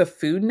on like the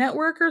Food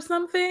Network or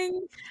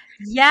something.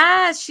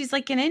 Yes. She's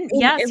like I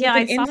saw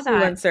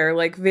influencer, that.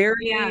 Like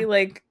very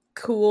like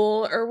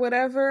cool or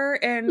whatever.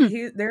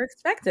 And they're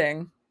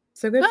expecting.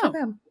 So good for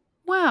them.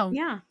 Wow.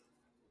 Yeah.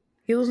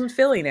 He lives in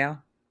Philly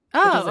now.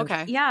 Oh,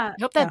 okay. Yeah.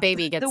 I hope that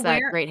baby gets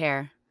that great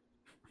hair.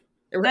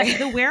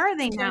 Right. Where are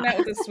they now? Out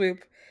with a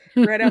swoop.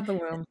 Right out the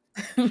womb.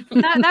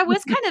 that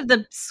was kind of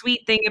the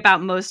sweet thing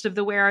about most of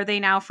the Where Are They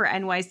Now for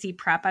NYC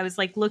Prep. I was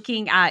like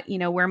looking at, you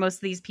know, where most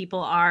of these people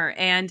are.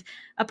 And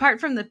apart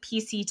from the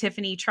PC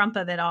Tiffany Trump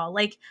of it all,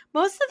 like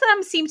most of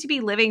them seem to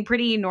be living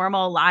pretty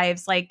normal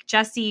lives. Like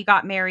Jessie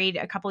got married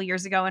a couple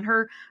years ago and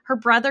her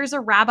brother's a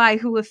rabbi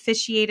who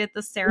officiated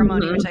the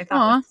ceremony, which I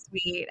thought was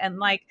sweet. And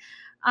like,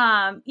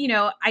 you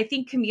know, I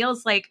think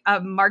Camille's like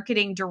a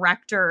marketing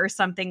director or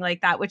something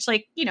like that, which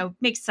like, you know,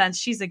 makes sense.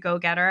 She's a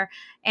go-getter.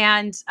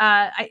 And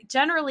I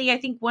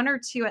think one or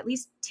two, at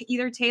least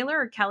either Taylor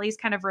or Kelly's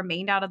kind of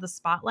remained out of the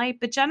spotlight.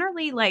 But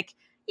generally, like,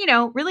 you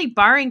know, really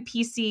barring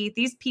PC,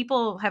 these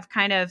people have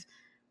kind of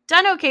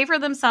done okay for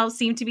themselves,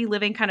 seem to be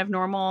living kind of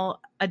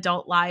normal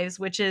adult lives,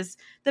 which is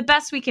the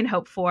best we can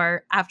hope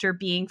for after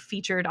being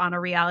featured on a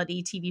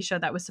reality TV show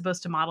that was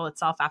supposed to model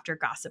itself after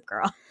Gossip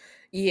Girl.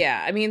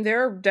 Yeah, I mean,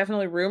 there are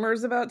definitely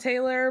rumors about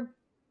Taylor,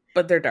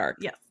 but they're dark.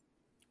 Yes.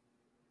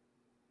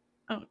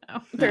 Oh,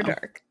 no. They're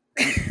dark.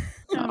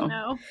 Oh,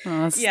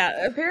 no.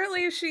 Yeah,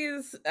 apparently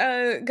she's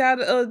got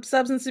a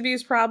substance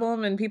abuse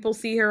problem, and people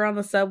see her on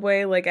the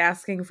subway, like,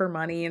 asking for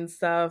money and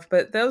stuff,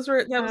 but that was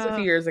a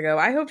few years ago.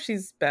 I hope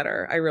she's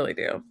better. I really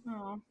do.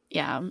 Oh.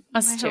 Yeah,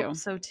 us too. I hope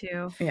so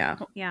too. Yeah.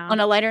 On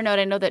a lighter note,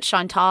 I know that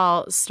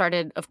Chantal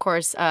started, of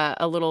course,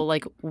 a little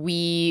like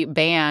wee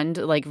band,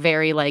 like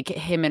very like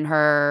him and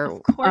her.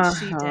 Of course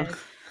she did.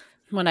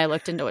 when I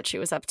looked into what she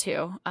was up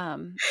to.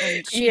 And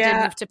she did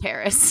move to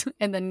Paris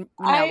and then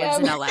now lives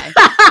in LA.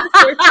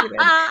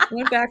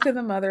 Went back to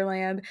the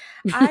motherland.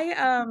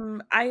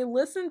 I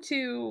listened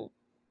to,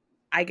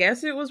 I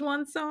guess it was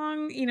one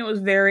song, you know, it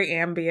was very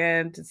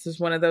ambient. It's just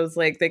one of those,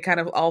 like, they kind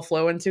of all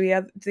flow into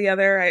the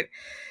other.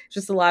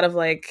 Just a lot of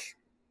like,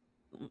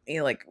 you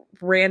know, like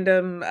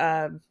random,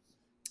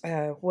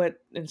 what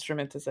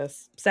instrument is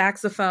this?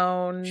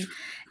 Saxophone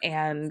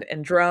and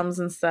drums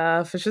and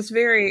stuff. It's just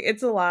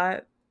it's a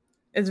lot.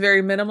 It's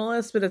very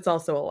minimalist, but it's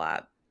also a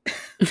lot.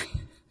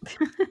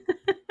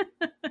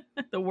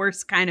 The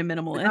worst kind of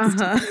minimalist.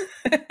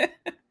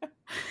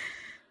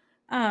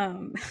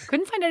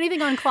 Couldn't find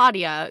anything on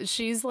Claudia.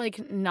 She's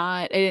like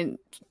not,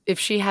 if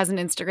she has an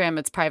Instagram,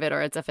 it's private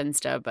or it's a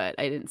Finsta, but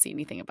I didn't see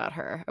anything about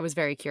her. I was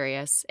very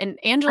curious. And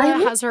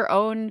Angela has her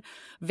own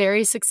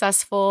very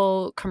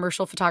successful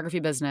commercial photography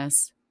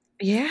business.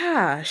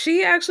 Yeah,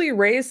 she actually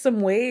raised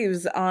some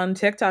waves on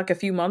TikTok a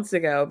few months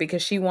ago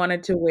because she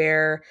wanted to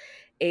wear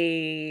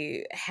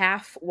a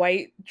half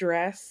white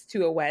dress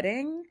to a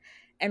wedding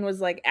and was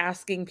like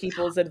asking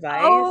people's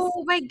advice.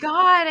 Oh my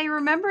God, I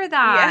remember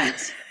that.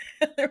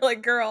 Yeah. They were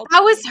like, girl.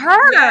 That was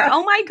her. Yeah.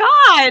 Oh my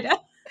God.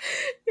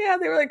 Yeah,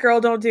 they were like, girl,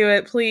 don't do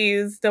it.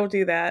 Please don't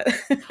do that.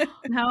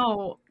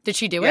 No. Did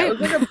she do it? It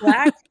was like a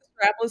black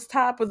strapless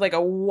top with like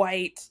a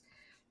white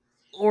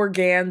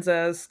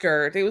organza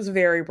skirt. It was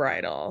very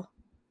bridal.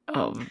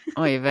 Oh,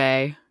 oy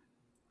vey.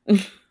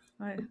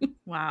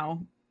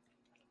 Wow.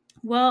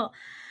 Well,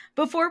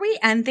 before we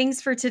end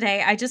things for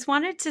today, I just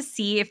wanted to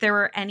see if there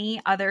were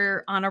any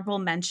other honorable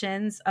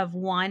mentions of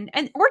one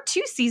or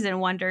two season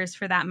wonders,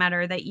 for that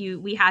matter, that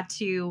we had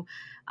to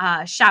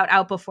shout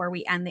out before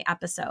we end the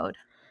episode.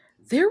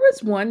 There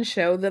was one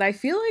show that I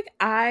feel like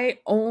I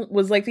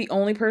was like the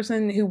only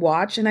person who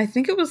watched, and I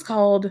think it was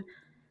called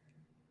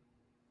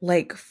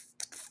like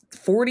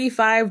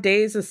 45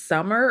 Days of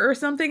Summer or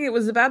something. It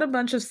was about a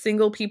bunch of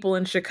single people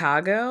in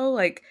Chicago,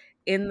 like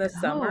in the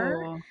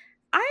summer.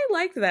 I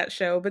liked that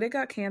show, but it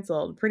got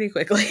canceled pretty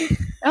quickly.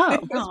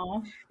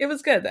 It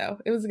was good though.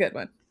 It was a good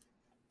one.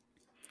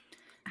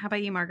 How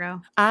about you,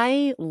 Margot?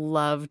 I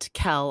loved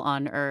Kel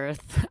on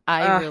Earth.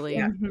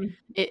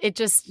 It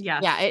just,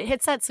 it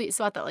hits that sweet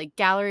spot that like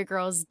Gallery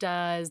Girls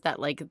does, that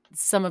like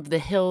Some of the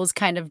Hills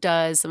kind of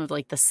does, some of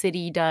like The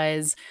City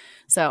does.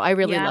 So I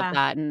really love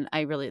that. And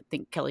I really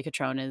think Kelly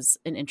Cutrone is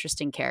an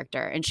interesting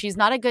character. And she's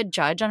not a good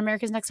judge on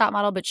America's Next Top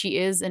Model, but she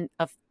is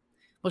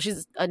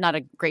she's not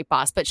a great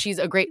boss, but she's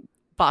a great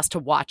boss to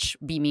watch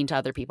be mean to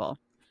other people.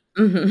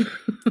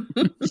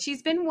 Mm-hmm.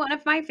 She's been one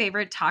of my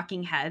favorite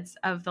talking heads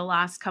of the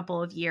last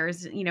couple of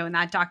years. You know, in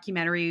that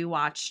documentary we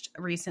watched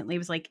recently, it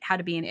was like How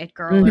to Be an It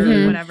Girl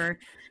or whatever.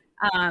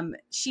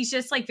 She's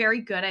just like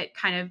very good at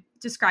kind of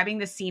describing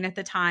the scene at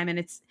the time.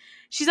 And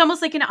she's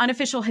almost like an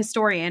unofficial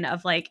historian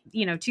of like,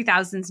 you know,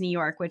 2000s New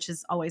York, which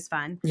is always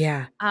fun.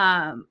 Yeah.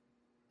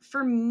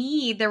 For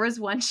me, there was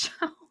one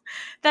show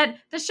that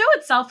the show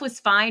itself was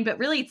fine, but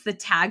really it's the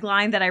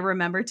tagline that I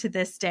remember to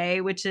this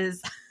day, which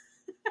is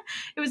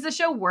it was the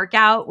show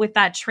Workout with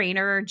that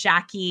trainer,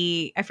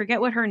 Jackie. I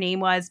forget what her name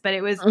was, but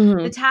it was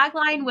the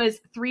tagline was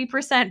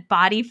 3%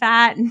 body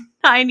fat and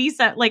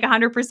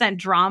 100%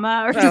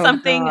 drama or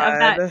something of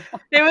that.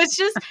 It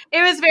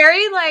was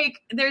very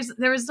like,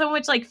 there was so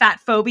much like fat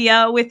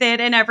phobia with it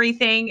and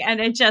everything. And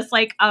it just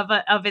like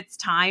of its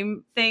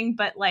time thing,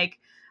 but like,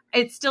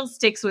 it still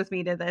sticks with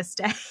me to this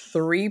day.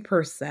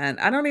 3%.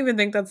 I don't even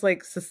think that's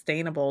like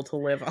sustainable to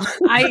live on.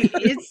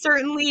 It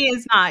certainly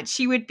is not.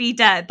 She would be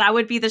dead. That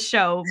would be the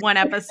show. One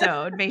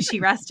episode. May she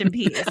rest in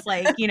peace.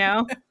 Like, you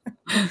know?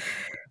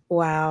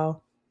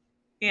 Wow.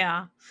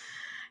 Yeah.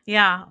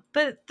 Yeah.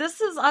 But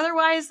this has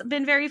otherwise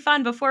been very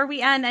fun. Before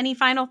we end, any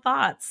final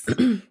thoughts?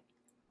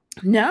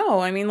 No,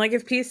 I mean, like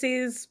if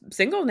PC's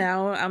single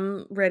now,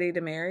 I'm ready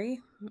to marry.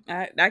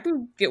 I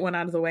can get one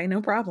out of the way, no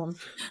problem.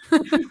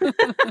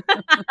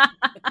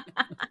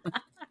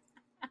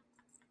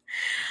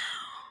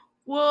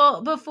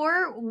 Well,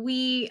 before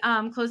we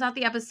close out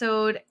the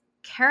episode,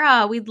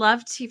 Kara, we'd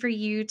love for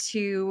you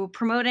to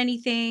promote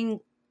anything.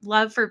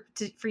 Love for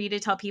you to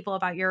tell people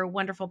about your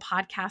wonderful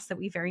podcast that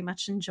we very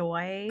much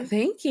enjoy.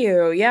 Thank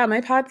you. Yeah,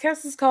 my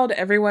podcast is called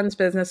Everyone's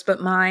Business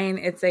But Mine.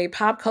 It's a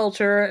pop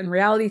culture and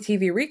reality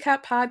TV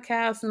recap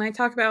podcast, and I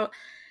talk about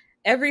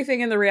everything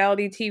in the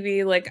reality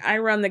TV. Like I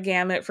run the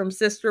gamut from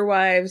Sister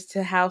Wives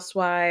to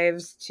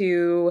Housewives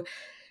to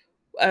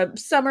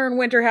Summer and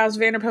Winter House,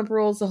 Vanderpump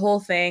Rules, the whole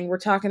thing. We're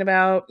talking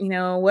about, you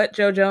know, what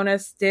Joe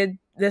Jonas did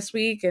this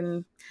week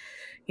and,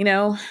 you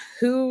know,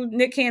 who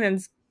Nick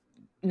Cannon's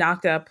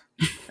knocked up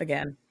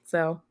again.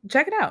 So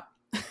check it out.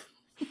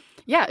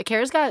 Yeah,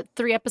 Kara's got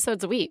 3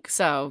 episodes a week.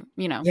 So,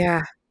 you know.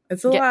 Yeah,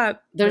 it's a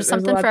lot. There's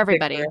something for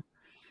everybody.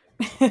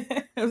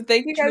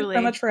 Thank you guys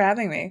so much for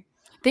having me.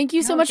 Thank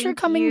you so much for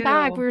coming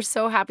back. We're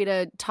so happy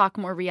to talk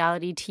more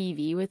reality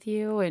TV with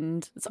you.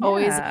 And it's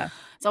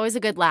always a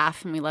good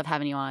laugh. And we love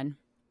having you on.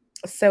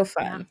 So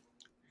fun. Yeah.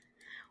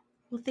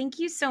 Well, thank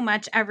you so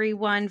much,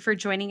 everyone, for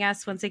joining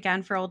us once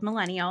again for Old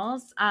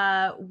Millennials.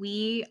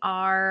 We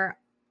are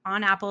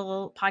on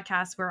Apple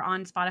Podcasts. We're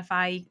on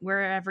Spotify,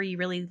 wherever you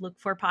really look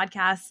for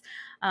podcasts.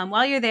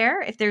 While you're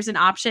there, if there's an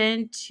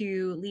option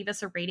to leave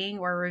us a rating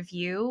or a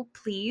review,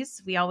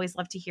 please. We always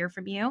love to hear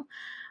from you.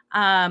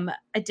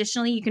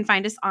 Additionally, you can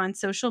find us on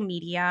social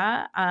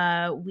media.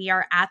 We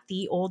are at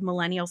the Old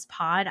Millennials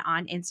Pod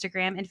on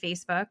Instagram and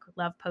Facebook.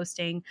 Love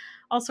posting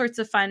all sorts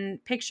of fun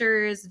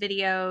pictures,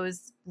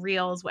 videos,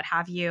 reels, what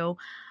have you.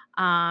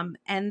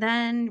 And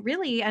then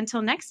really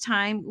until next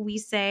time, we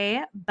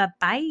say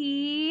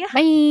bye-bye.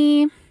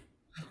 Bye.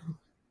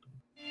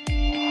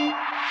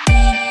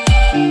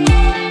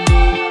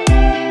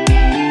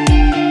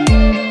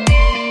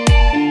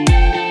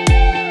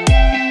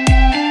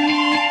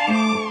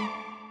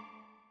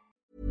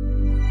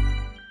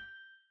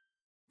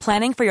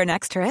 Planning for your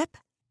next trip?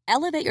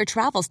 Elevate your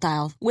travel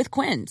style with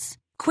Quince.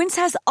 Quince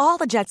has all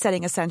the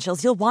jet-setting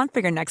essentials you'll want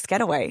for your next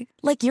getaway,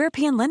 like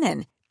European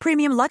linen,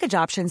 premium luggage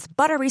options,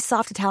 buttery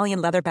soft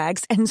Italian leather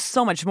bags, and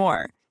so much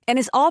more. And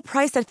is all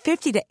priced at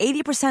 50 to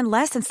 80%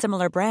 less than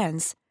similar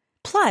brands.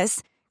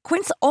 Plus,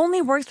 Quince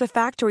only works with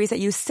factories that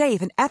use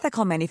safe and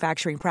ethical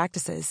manufacturing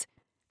practices.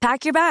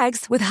 Pack your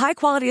bags with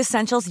high-quality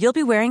essentials you'll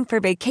be wearing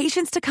for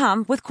vacations to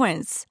come with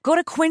Quince. Go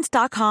to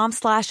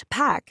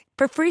quince.com/pack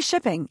for free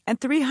shipping and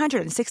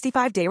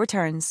 365-day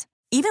returns.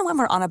 Even when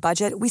we're on a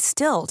budget, we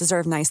still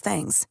deserve nice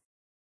things.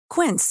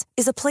 Quince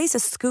is a place to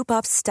scoop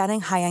up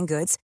stunning high-end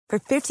goods for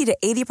 50 to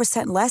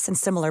 80% less than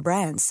similar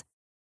brands.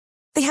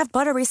 They have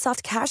buttery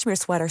soft cashmere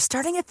sweaters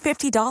starting at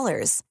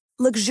 $50,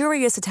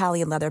 luxurious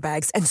Italian leather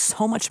bags, and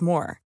so much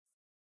more.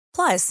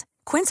 Plus,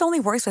 Quince only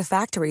works with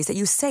factories that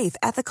use safe,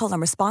 ethical, and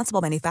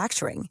responsible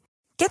manufacturing.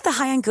 Get the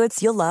high-end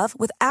goods you'll love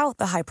without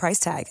the high price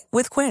tag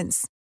with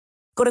Quince.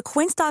 Go to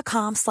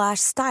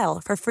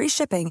quince.com/style for free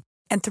shipping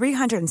and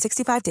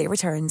 365-day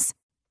returns.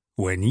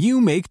 When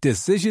you make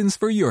decisions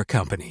for your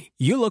company,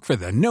 you look for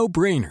the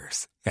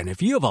no-brainers. And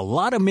if you have a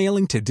lot of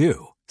mailing to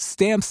do,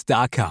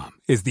 Stamps.com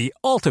is the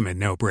ultimate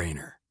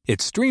no-brainer.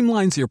 It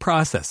streamlines your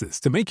processes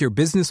to make your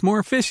business more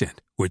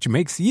efficient, which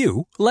makes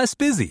you less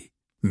busy.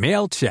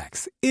 Mail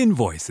checks,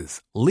 invoices,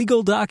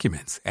 legal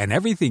documents, and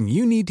everything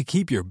you need to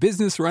keep your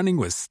business running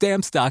with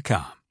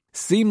Stamps.com.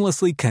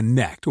 Seamlessly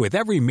connect with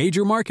every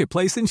major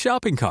marketplace and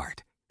shopping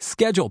cart.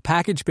 Schedule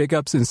package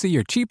pickups and see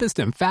your cheapest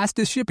and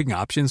fastest shipping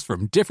options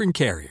from different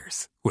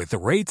carriers, with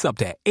rates up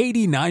to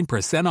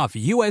 89% off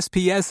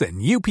USPS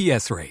and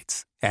UPS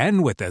rates.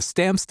 And with the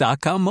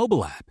Stamps.com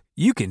mobile app,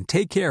 you can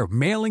take care of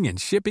mailing and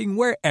shipping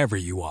wherever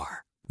you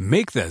are.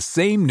 Make the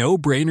same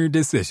no-brainer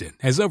decision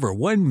as over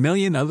 1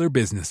 million other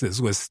businesses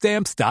with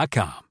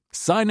Stamps.com.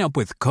 Sign up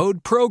with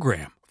code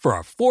PROGRAM for a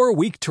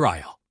 4-week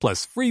trial,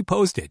 plus free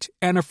postage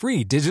and a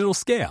free digital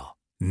scale.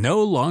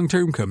 No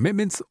long-term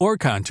commitments or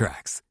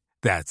contracts.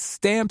 That's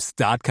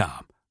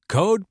Stamps.com.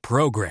 Code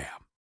PROGRAM.